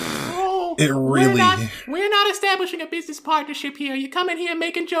 Oh, it really... We're not establishing a business partnership here. You come in here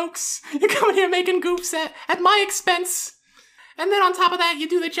making jokes. You come in here making goofs at my expense. And then on top of that, you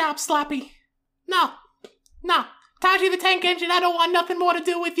do the job sloppy. No. Taji the tank engine, I don't want nothing more to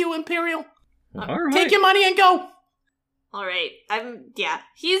do with you, Imperial. All right. Take your money and go. All right.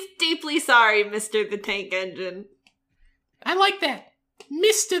 He's deeply sorry, Mr. the Tank Engine. I like that.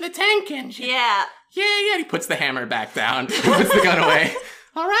 Mr. the Tank Engine. Yeah. Yeah. He puts the hammer back down, puts the gun away.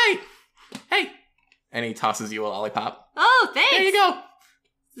 All right. Hey. And he tosses you a lollipop. Oh, thanks. There you go.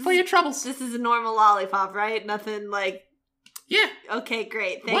 For your troubles. This is a normal lollipop, right? Nothing like... Yeah. Okay,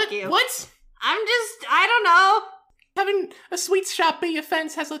 great. Thank you. What? I don't know. Having a sweet shop be your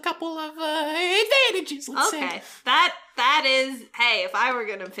fence has a couple of advantages, let's say. Okay. That is... Hey, if I were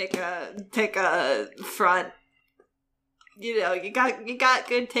gonna pick a front, you know, you got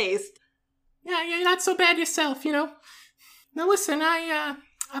good taste. Yeah, you're not so bad yourself, you know. Now listen,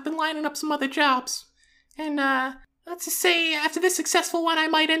 I've been lining up some other jobs. And, let's just say, after this successful one, I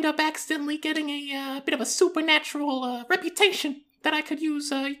might end up accidentally getting a bit of a supernatural reputation that I could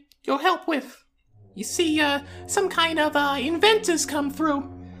use your help with. You see, some kind of inventors come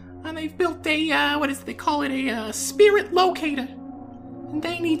through, and they've built a, they call it, a spirit locator. And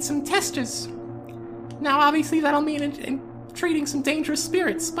they need some testers. Now, obviously, that'll mean in treating some dangerous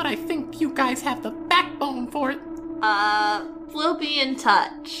spirits, but I think you guys have the backbone for it. We'll be in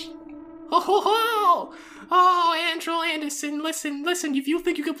touch. Oh, Andrew Anderson, listen, if you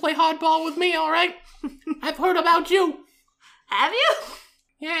think you can play hardball with me, alright? I've heard about you. Have you?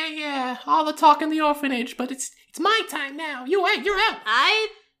 Yeah, all the talk in the orphanage, but it's my time now. You're out.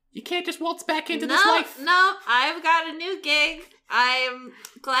 You can't just waltz back into this life. No, I've got a new gig. I'm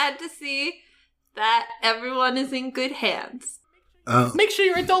glad to see that everyone is in good hands. Make sure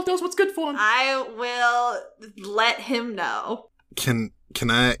your adult knows what's good for him. I will let him know. Can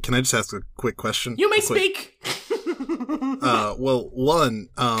I just ask a quick question? You may speak. Well, one,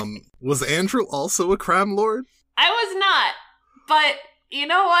 was Andrew also a crime lord? I was not, but you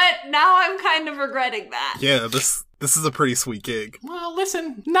know what? Now I'm kind of regretting that. Yeah, this is a pretty sweet gig. Well,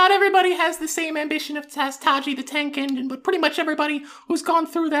 listen, not everybody has the same ambition as Taji the Tank Engine, but pretty much everybody who's gone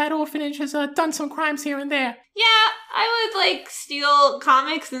through that orphanage has done some crimes here and there. Yeah, I would steal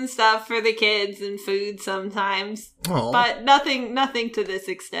comics and stuff for the kids and food sometimes. Aww. But nothing to this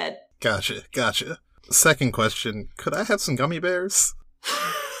extent. Gotcha. Second question, could I have some gummy bears?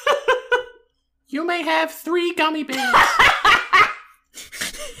 You may have 3 gummy bears.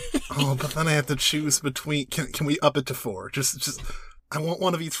 Oh, but then I have to choose between... Can we up it to 4? Just... I want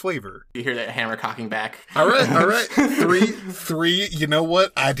one of each flavor. You hear that hammer cocking back. All right. Three. You know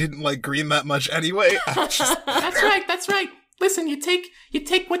what? I didn't like green that much anyway. That's right. Listen, you take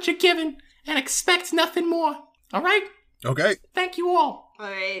what you're given and expect nothing more. All right? Okay. Thank you all. All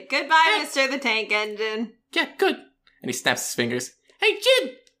right. Goodbye, Mr. the Tank Engine. Yeah, good. And he snaps his fingers. Hey,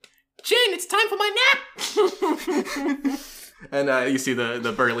 Jin, it's time for my nap. And you see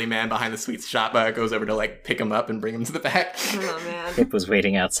the burly man behind the sweets shop goes over to pick him up and bring him to the back. Oh man. Pip was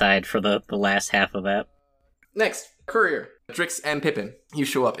waiting outside for the last half of that. Next, courier. Drix and Pippin. You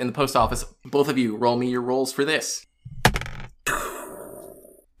show up in the post office. Both of you roll me your rolls for this.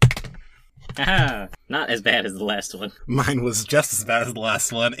 Haha, not as bad as the last one. Mine was just as bad as the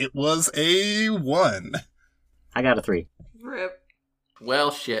last one. It was a 1. I got a 3. Rip.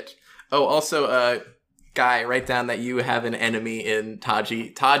 Well, shit. Oh, also, Guy, write down that you have an enemy in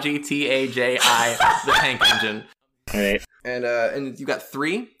Taji, Taji, the Tank Engine. All right. And you got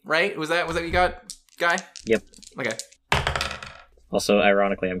 3, right? Was that what you got, Guy? Yep. Okay. Also,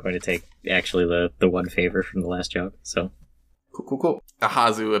 ironically, I'm going to take actually the one favor from the last job. So. Cool.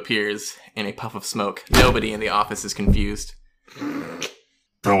 Ahazu appears in a puff of smoke. Nobody in the office is confused.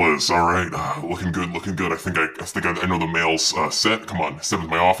 Fellas, all right, looking good. I think I know the mail's set. Come on, step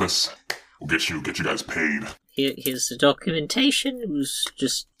into my office. We'll get you guys paid. Here's the documentation. It was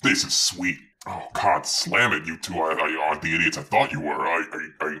just... This is sweet. Oh, God, slam it, you two aren't the idiots I thought you were.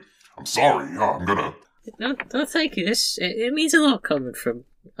 I'm sorry. I'm gonna... No, thank you. It means a lot coming from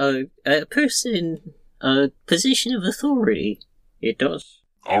a person in a position of authority. It does.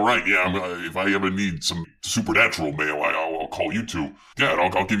 All right, yeah, if I ever need some supernatural mail, I'll call you two. Yeah,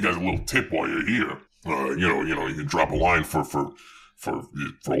 and I'll give you guys a little tip while you're here. You can drop a line for old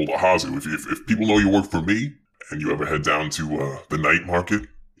Ahazu. If people know you work for me, and you ever head down to the night market,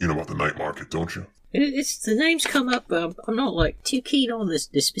 you know about the night market, don't you? It's the names come up. I'm not too keen on the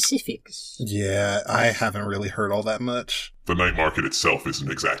specifics. Yeah, I haven't really heard all that much. The night market itself isn't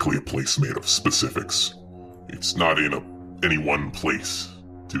exactly a place made of specifics. It's not in any one place,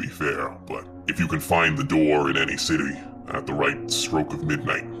 to be fair. But if you can find the door in any city at the right stroke of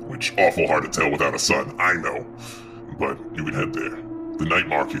midnight, which awful hard to tell without a sun, I know, but you can head there. The night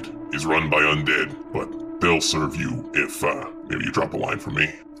market is run by undead, but they'll serve you if maybe you drop a line for me.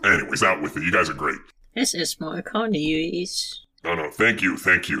 Anyways, out with it. You guys are great. That's my kind of you is. No, thank you.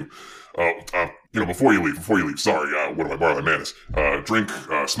 Before you leave, sorry, what am I borrowing, Manus? Drink,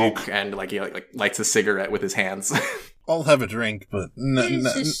 smoke. And he lights a cigarette with his hands. I'll have a drink, but no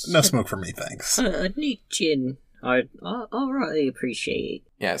This is smoke for me, thanks. A neat gin. I'll really appreciate.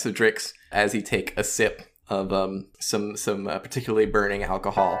 Yeah, so Drix, as you take a sip of some particularly burning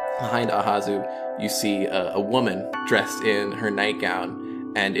alcohol, behind Ahazu, you see a woman dressed in her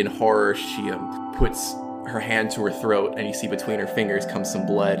nightgown, and in horror, she puts her hand to her throat, and you see between her fingers comes some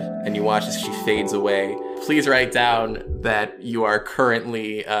blood, and you watch as she fades away. Please write down that you are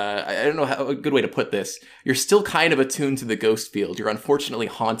currently, I don't know how a good way to put this, you're still kind of attuned to the ghost field. You're unfortunately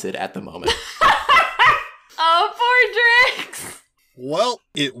haunted at the moment. Oh, poor Drix! Well,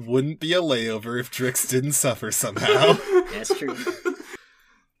 it wouldn't be a layover if Drix didn't suffer somehow. That's true.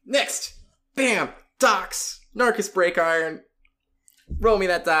 Next! Bam! Docs! Narcus Break Iron. Roll me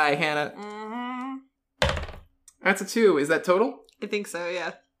that die, Hannah. That's a 2. Is that total? I think so,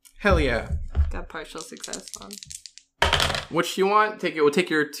 yeah. Hell yeah. Got partial success on. Which you want? We'll take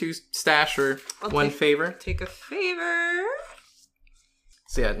your 2 stash or one favor. Take a favor.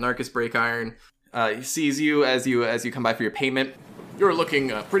 So yeah, Narcus Break Iron he sees you as you come by for your payment. You're looking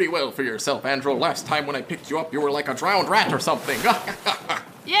pretty well for yourself, Andrew. Last time when I picked you up, you were like a drowned rat or something.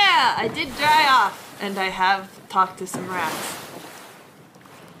 Yeah, I did dry off, and I have talked to some rats.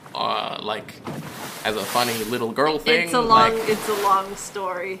 Like as a funny little girl thing. It's a long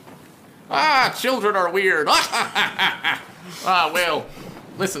story. Children are weird. Well,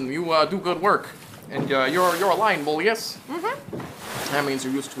 listen, you do good work, and you're a lion bull, yes? Mm-hmm. That means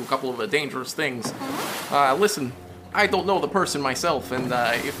you're used to a couple of dangerous things. Listen, I don't know the person myself, and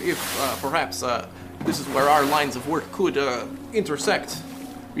if perhaps this is where our lines of work could intersect,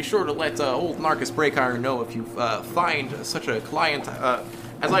 be sure to let old Narcus Breakiron know if you find such a client,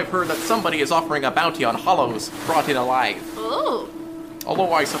 as I've heard that somebody is offering a bounty on hollows brought in alive. Oh.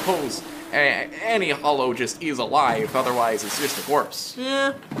 Although I suppose any hollow just is alive, otherwise it's just a corpse.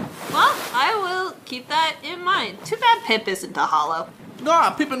 Yeah. Well, I will keep that in mind. Too bad Pip isn't a hollow.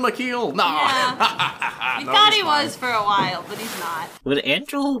 Pip and McKeel. Nah. Yeah. We thought he was for a while, but he's not. Would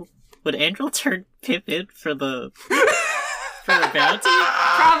Andrew turn Pip in for the bounty?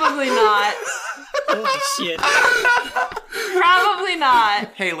 Probably not. Holy shit. Probably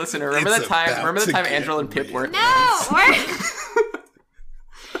not. Hey, listener, remember the time Angela and Pip weren't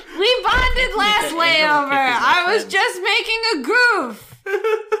We bonded last layover. I was just making a goof.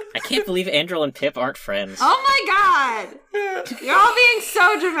 I can't believe Andrew and Pip aren't friends. Oh my god! You're all being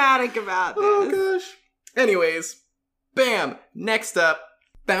so dramatic about this. Oh gosh. Anyways, bam! Next up,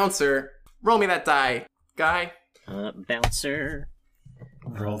 Bouncer. Roll me that die, guy. Bouncer.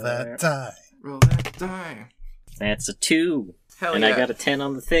 Roll that die. Roll that die. That's a 2. Hell and yeah. I got a 10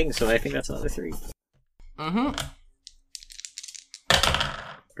 on the thing, so I think that's another 3. Mm-hmm.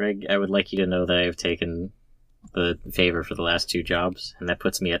 Greg, I would like you to know that I've taken the favor for the last 2 jobs, and that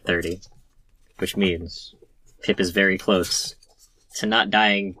puts me at 30. Which means Pip is very close to not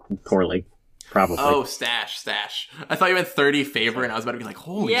dying poorly. Probably. Oh, stash. I thought you meant 30 favor, and I was about to be like,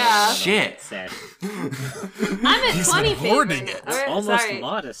 holy shit. Stash. I'm at 20 favor. It's almost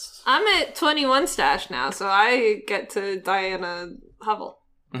modest. I'm at 21 stash now, so I get to die in a hovel.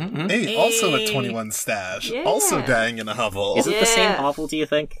 Mm-hmm. Hey, also at 21 stash. Yeah. Also dying in a hovel. Is it the same hovel, do you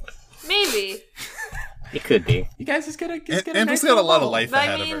think? Maybe. It could be. You guys just gotta get a Andrew's nice got a lot of little life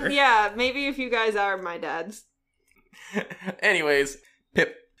ahead of her. Yeah, maybe if you guys are my dads. Anyways,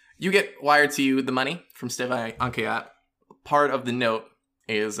 Pip, you get wired to you the money from Stevai Ankayat. Part of the note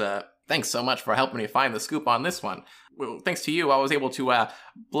is, thanks so much for helping me find the scoop on this one. Well, thanks to you, I was able to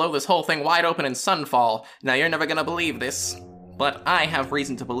blow this whole thing wide open in Sunfall. Now, you're never gonna believe this, but I have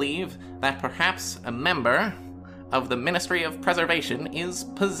reason to believe that perhaps a member of the Ministry of Preservation is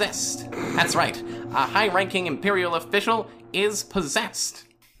possessed. That's right, a high-ranking Imperial official is possessed.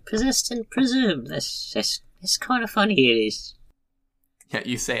 Possessed and presumed. That's kind of funny, it is. Yeah,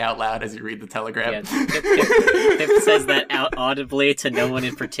 you say out loud as you read the telegram. Yeah, Pip says that out audibly to no one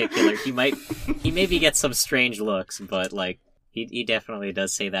in particular. He maybe gets some strange looks, but like he definitely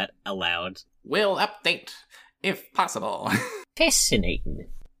does say that aloud. Will update if possible. Fascinating.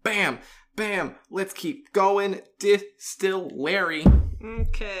 Bam, let's keep going. Distillery.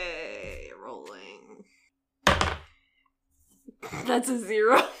 Okay, rolling. That's a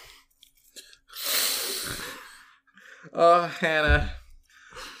 0. Oh, Hannah.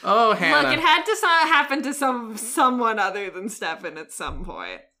 Look, it had to happen to someone other than Stefan at some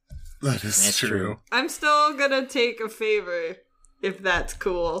point. That is true. I'm still gonna take a favor, if that's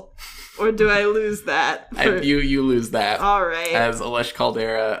cool. Or do I lose that? You lose that. All right. As Alesh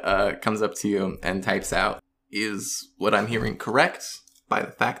Caldera comes up to you and types out, is what I'm hearing correct by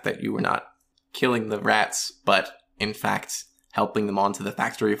the fact that you were not killing the rats, but in fact helping them onto the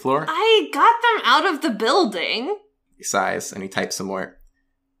factory floor? I got them out of the building. He sighs and he types some more.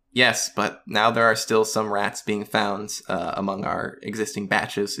 Yes, but now there are still some rats being found among our existing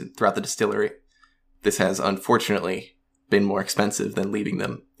batches throughout the distillery. This has unfortunately been more expensive than leaving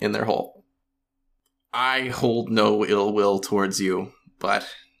them in their hole. I hold no ill will towards you, but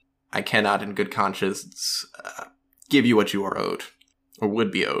I cannot in good conscience give you what you are owed, or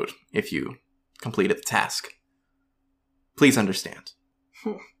would be owed, if you completed the task. Please understand.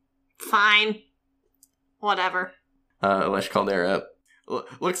 Fine. Whatever. Alesh Caldera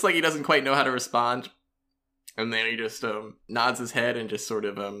looks like he doesn't quite know how to respond, and then he just nods his head and just sort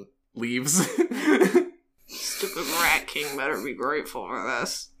of leaves. Stupid Rat King better be grateful for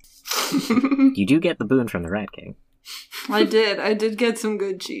this. You do get the boon from the Rat King. I did get some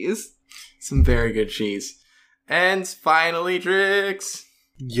good cheese. Some very good cheese. And finally, Drix.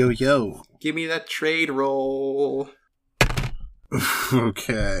 Yo. Give me that trade roll.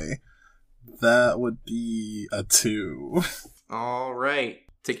 Okay. That would be a 2. All right.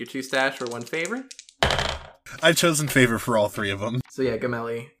 Take your 2 stash for 1 favor. I've chosen favor for all 3 of them. So yeah,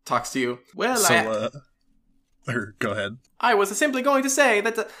 Gamelli talks to you. Well, go ahead. I was simply going to say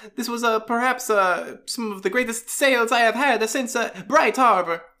that this was perhaps some of the greatest sales I have had since Bright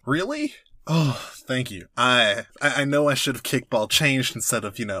Harbor. Really? Oh, thank you. I know I should have kickball changed instead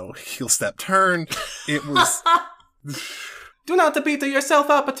of, heel step turn. It was... Do not beat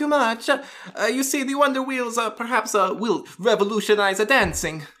yourself up too much. You see, the Wonder Wheels perhaps will revolutionize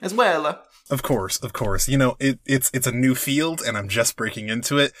dancing as well. Of course. It's a new field, and I'm just breaking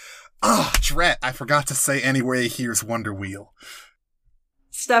into it. Drat, I forgot to say anyway, here's Wonder Wheel.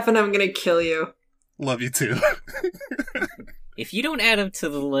 Stefan, I'm gonna kill you. Love you too. If you don't add him to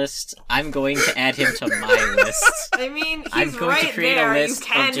the list, I'm going to add him to my list. I mean, he's I'm going right to create there. a list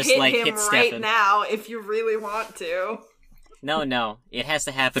You can of just hit like him hit right Stefan. now if you really want to. No. It has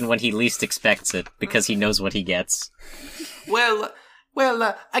to happen when he least expects it, because he knows what he gets. Well,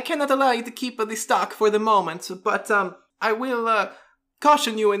 I cannot allow you to keep the stock for the moment, but I will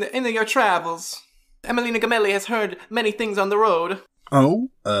caution you in your travels. Emelina Gamelli has heard many things on the road. Oh?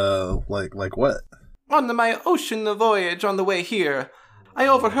 Like what? On my ocean voyage on the way here, I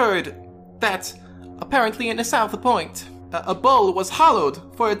overheard that, apparently in the South Point, a bull was hollowed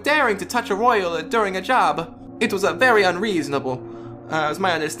for daring to touch a royal during a job. It was very unreasonable. As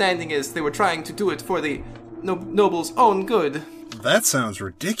my understanding is, they were trying to do it for the noble's own good. That sounds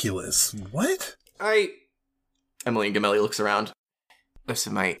ridiculous. What? Emily Gamelli looks around.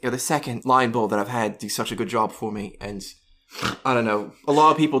 Listen, mate, you're the second line bull that I've had do such a good job for me, and I don't know. A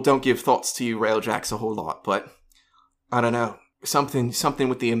lot of people don't give thoughts to you Railjacks a whole lot, but I don't know. Something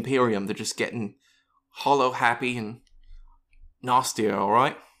with the Imperium. They're just getting hollow, happy, and nastier,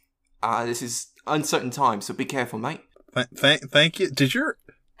 alright? This is uncertain times, so be careful, mate. Thank you. Did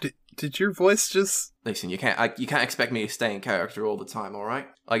your voice just... Listen, you can't expect me to stay in character all the time, alright?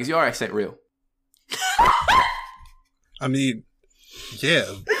 Like, is your accent real? I mean, yeah,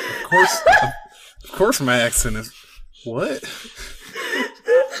 of course my accent is... What?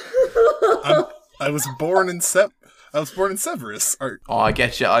 I was born in Severus. Oh, I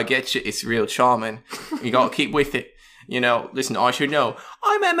get you. It's real charming. You gotta keep with it. Listen, I should know.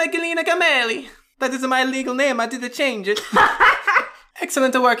 I'm Emelina Gamelli. That is my legal name. I did change it.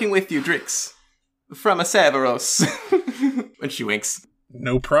 Excellent working with you, Drix. From Severus. And she winks.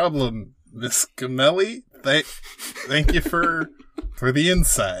 No problem, Miss Gamelli. Thank you for the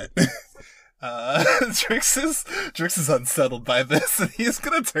insight. Drix is unsettled by this, and he's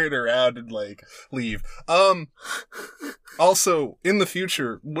gonna turn around and leave. Also, in the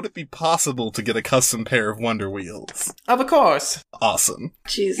future, would it be possible to get a custom pair of Wonder Wheels? Of course. Awesome.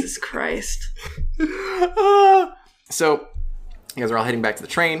 Jesus Christ. So, you guys are all heading back to the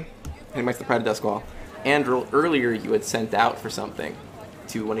train, heading back to the Pride of Duskwall. Andrew, earlier you had sent out for something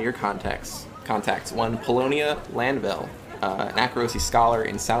to one of your contacts, one Polonia Landville, an Akarosi scholar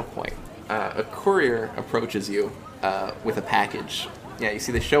in South Point. A courier approaches you with a package. Yeah, you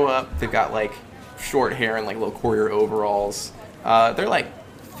see they show up, they've got short hair and little courier overalls. They're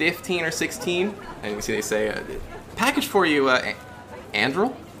 15 or 16, and you see they say, package for you,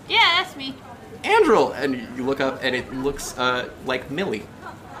 Andrew? Yeah, that's me. Andrew! And you look up and it looks like Millie.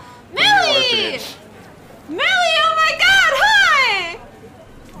 Millie! Millie, oh my god, hi!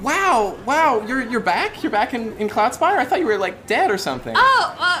 Wow, you're back? You're back in Cloudspire? I thought you were dead or something.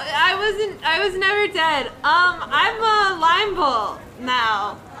 Oh, I was never dead. I'm a Lime Bull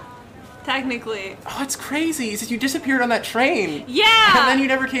now. Technically. Oh, it's crazy. So you disappeared on that train. Yeah. And then you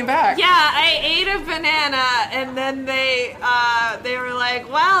never came back. Yeah, I ate a banana, and then they were like,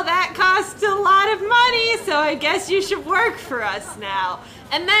 well, that costs a lot of money, so I guess you should work for us now.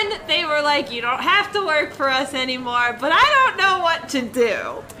 And then they were like, you don't have to work for us anymore, but I don't know what to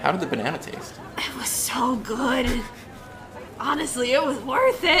do. How did the banana taste? It was so good. Honestly, it was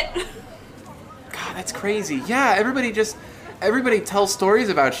worth it. God, that's crazy. Yeah, everybody tells stories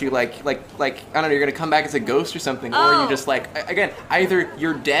about you like I don't know, you're gonna come back as a ghost or something, or you just like, again, either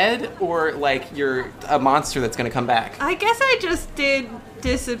you're dead or like you're a monster that's gonna come back. I guess I just did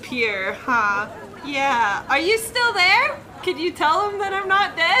disappear, huh? Yeah. Are you still there? Could you tell them that I'm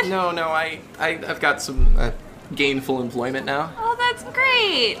not dead? No, I've got some gainful employment now. Oh, that's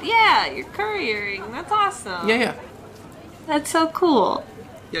great. Yeah, you're couriering. That's awesome. Yeah. That's so cool.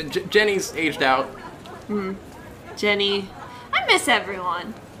 Yeah, Jenny's aged out. Jenny. I miss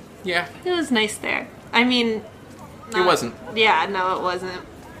everyone. Yeah. It was nice there. I mean... It wasn't. Yeah, no, it wasn't.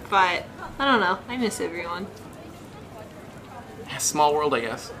 But, I don't know. I miss everyone. Small world, I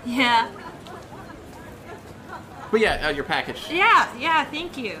guess. Yeah. But yeah, your package. Yeah,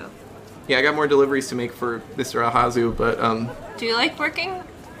 thank you. Yeah, I got more deliveries to make for Mr. Ahazu, but Do you like working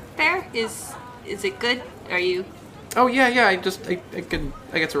there? Is it good? Are you... Oh yeah, I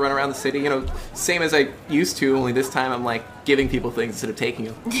get to run around the city, same as I used to, only this time I'm like giving people things instead of taking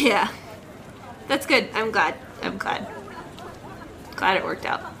them. Yeah. That's good. I'm glad. Glad it worked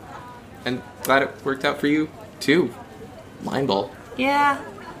out. And glad it worked out for you too. Line ball. Yeah,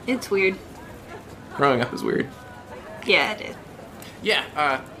 it's weird. Growing up is weird. Yeah, it is.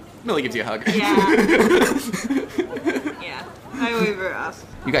 Yeah, Millie gives you a hug. Yeah. Yeah. I wave her off.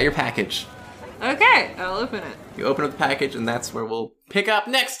 You got your package. Okay, I'll open it. You open up the package, and that's where we'll pick up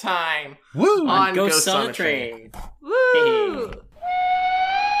next time. Woo! On Ghosts on a Train. Woo!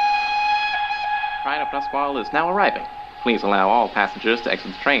 Pride of Duskwall is now arriving. Please allow all passengers to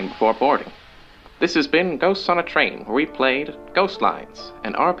exit the train before boarding. This has been Ghosts on a Train, where we played Ghost Lines,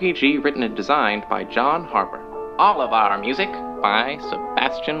 an RPG written and designed by John Harper. All of our music by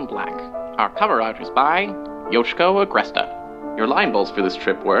Sebastian Black. Our cover art is by Yoshiko Agresta. Your line bowls for this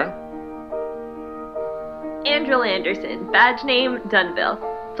trip were... Andrew Anderson, badge name Dunville.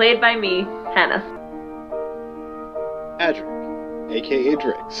 Played by me, Hannah. Adric, aka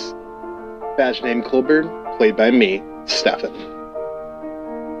Drix. Badge name Colburn, played by me, Stefan.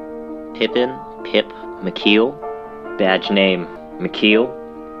 Pippin, Pip, McKeel. Badge name McKeel.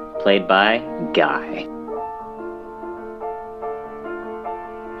 Played by Guy.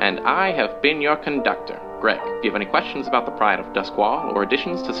 And I have been your conductor, Greg. If you have any questions about the Pride of Duskwall or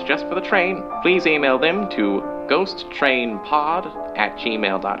additions to suggest for the train, please email them to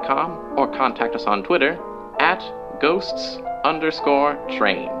ghosttrainpod@gmail.com or contact us on Twitter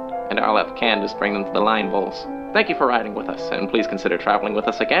 @ghosts_train. And I'll have Candace bring them to the line bowls. Thank you for riding with us, and please consider traveling with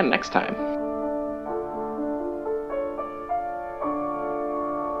us again next time.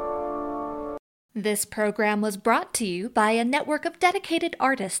 This program was brought to you by a network of dedicated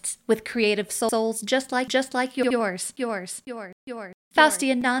artists with creative souls just like yours.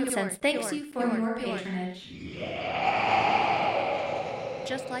 Faustian Nonsense thanks you for your patronage.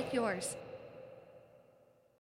 Just like yours.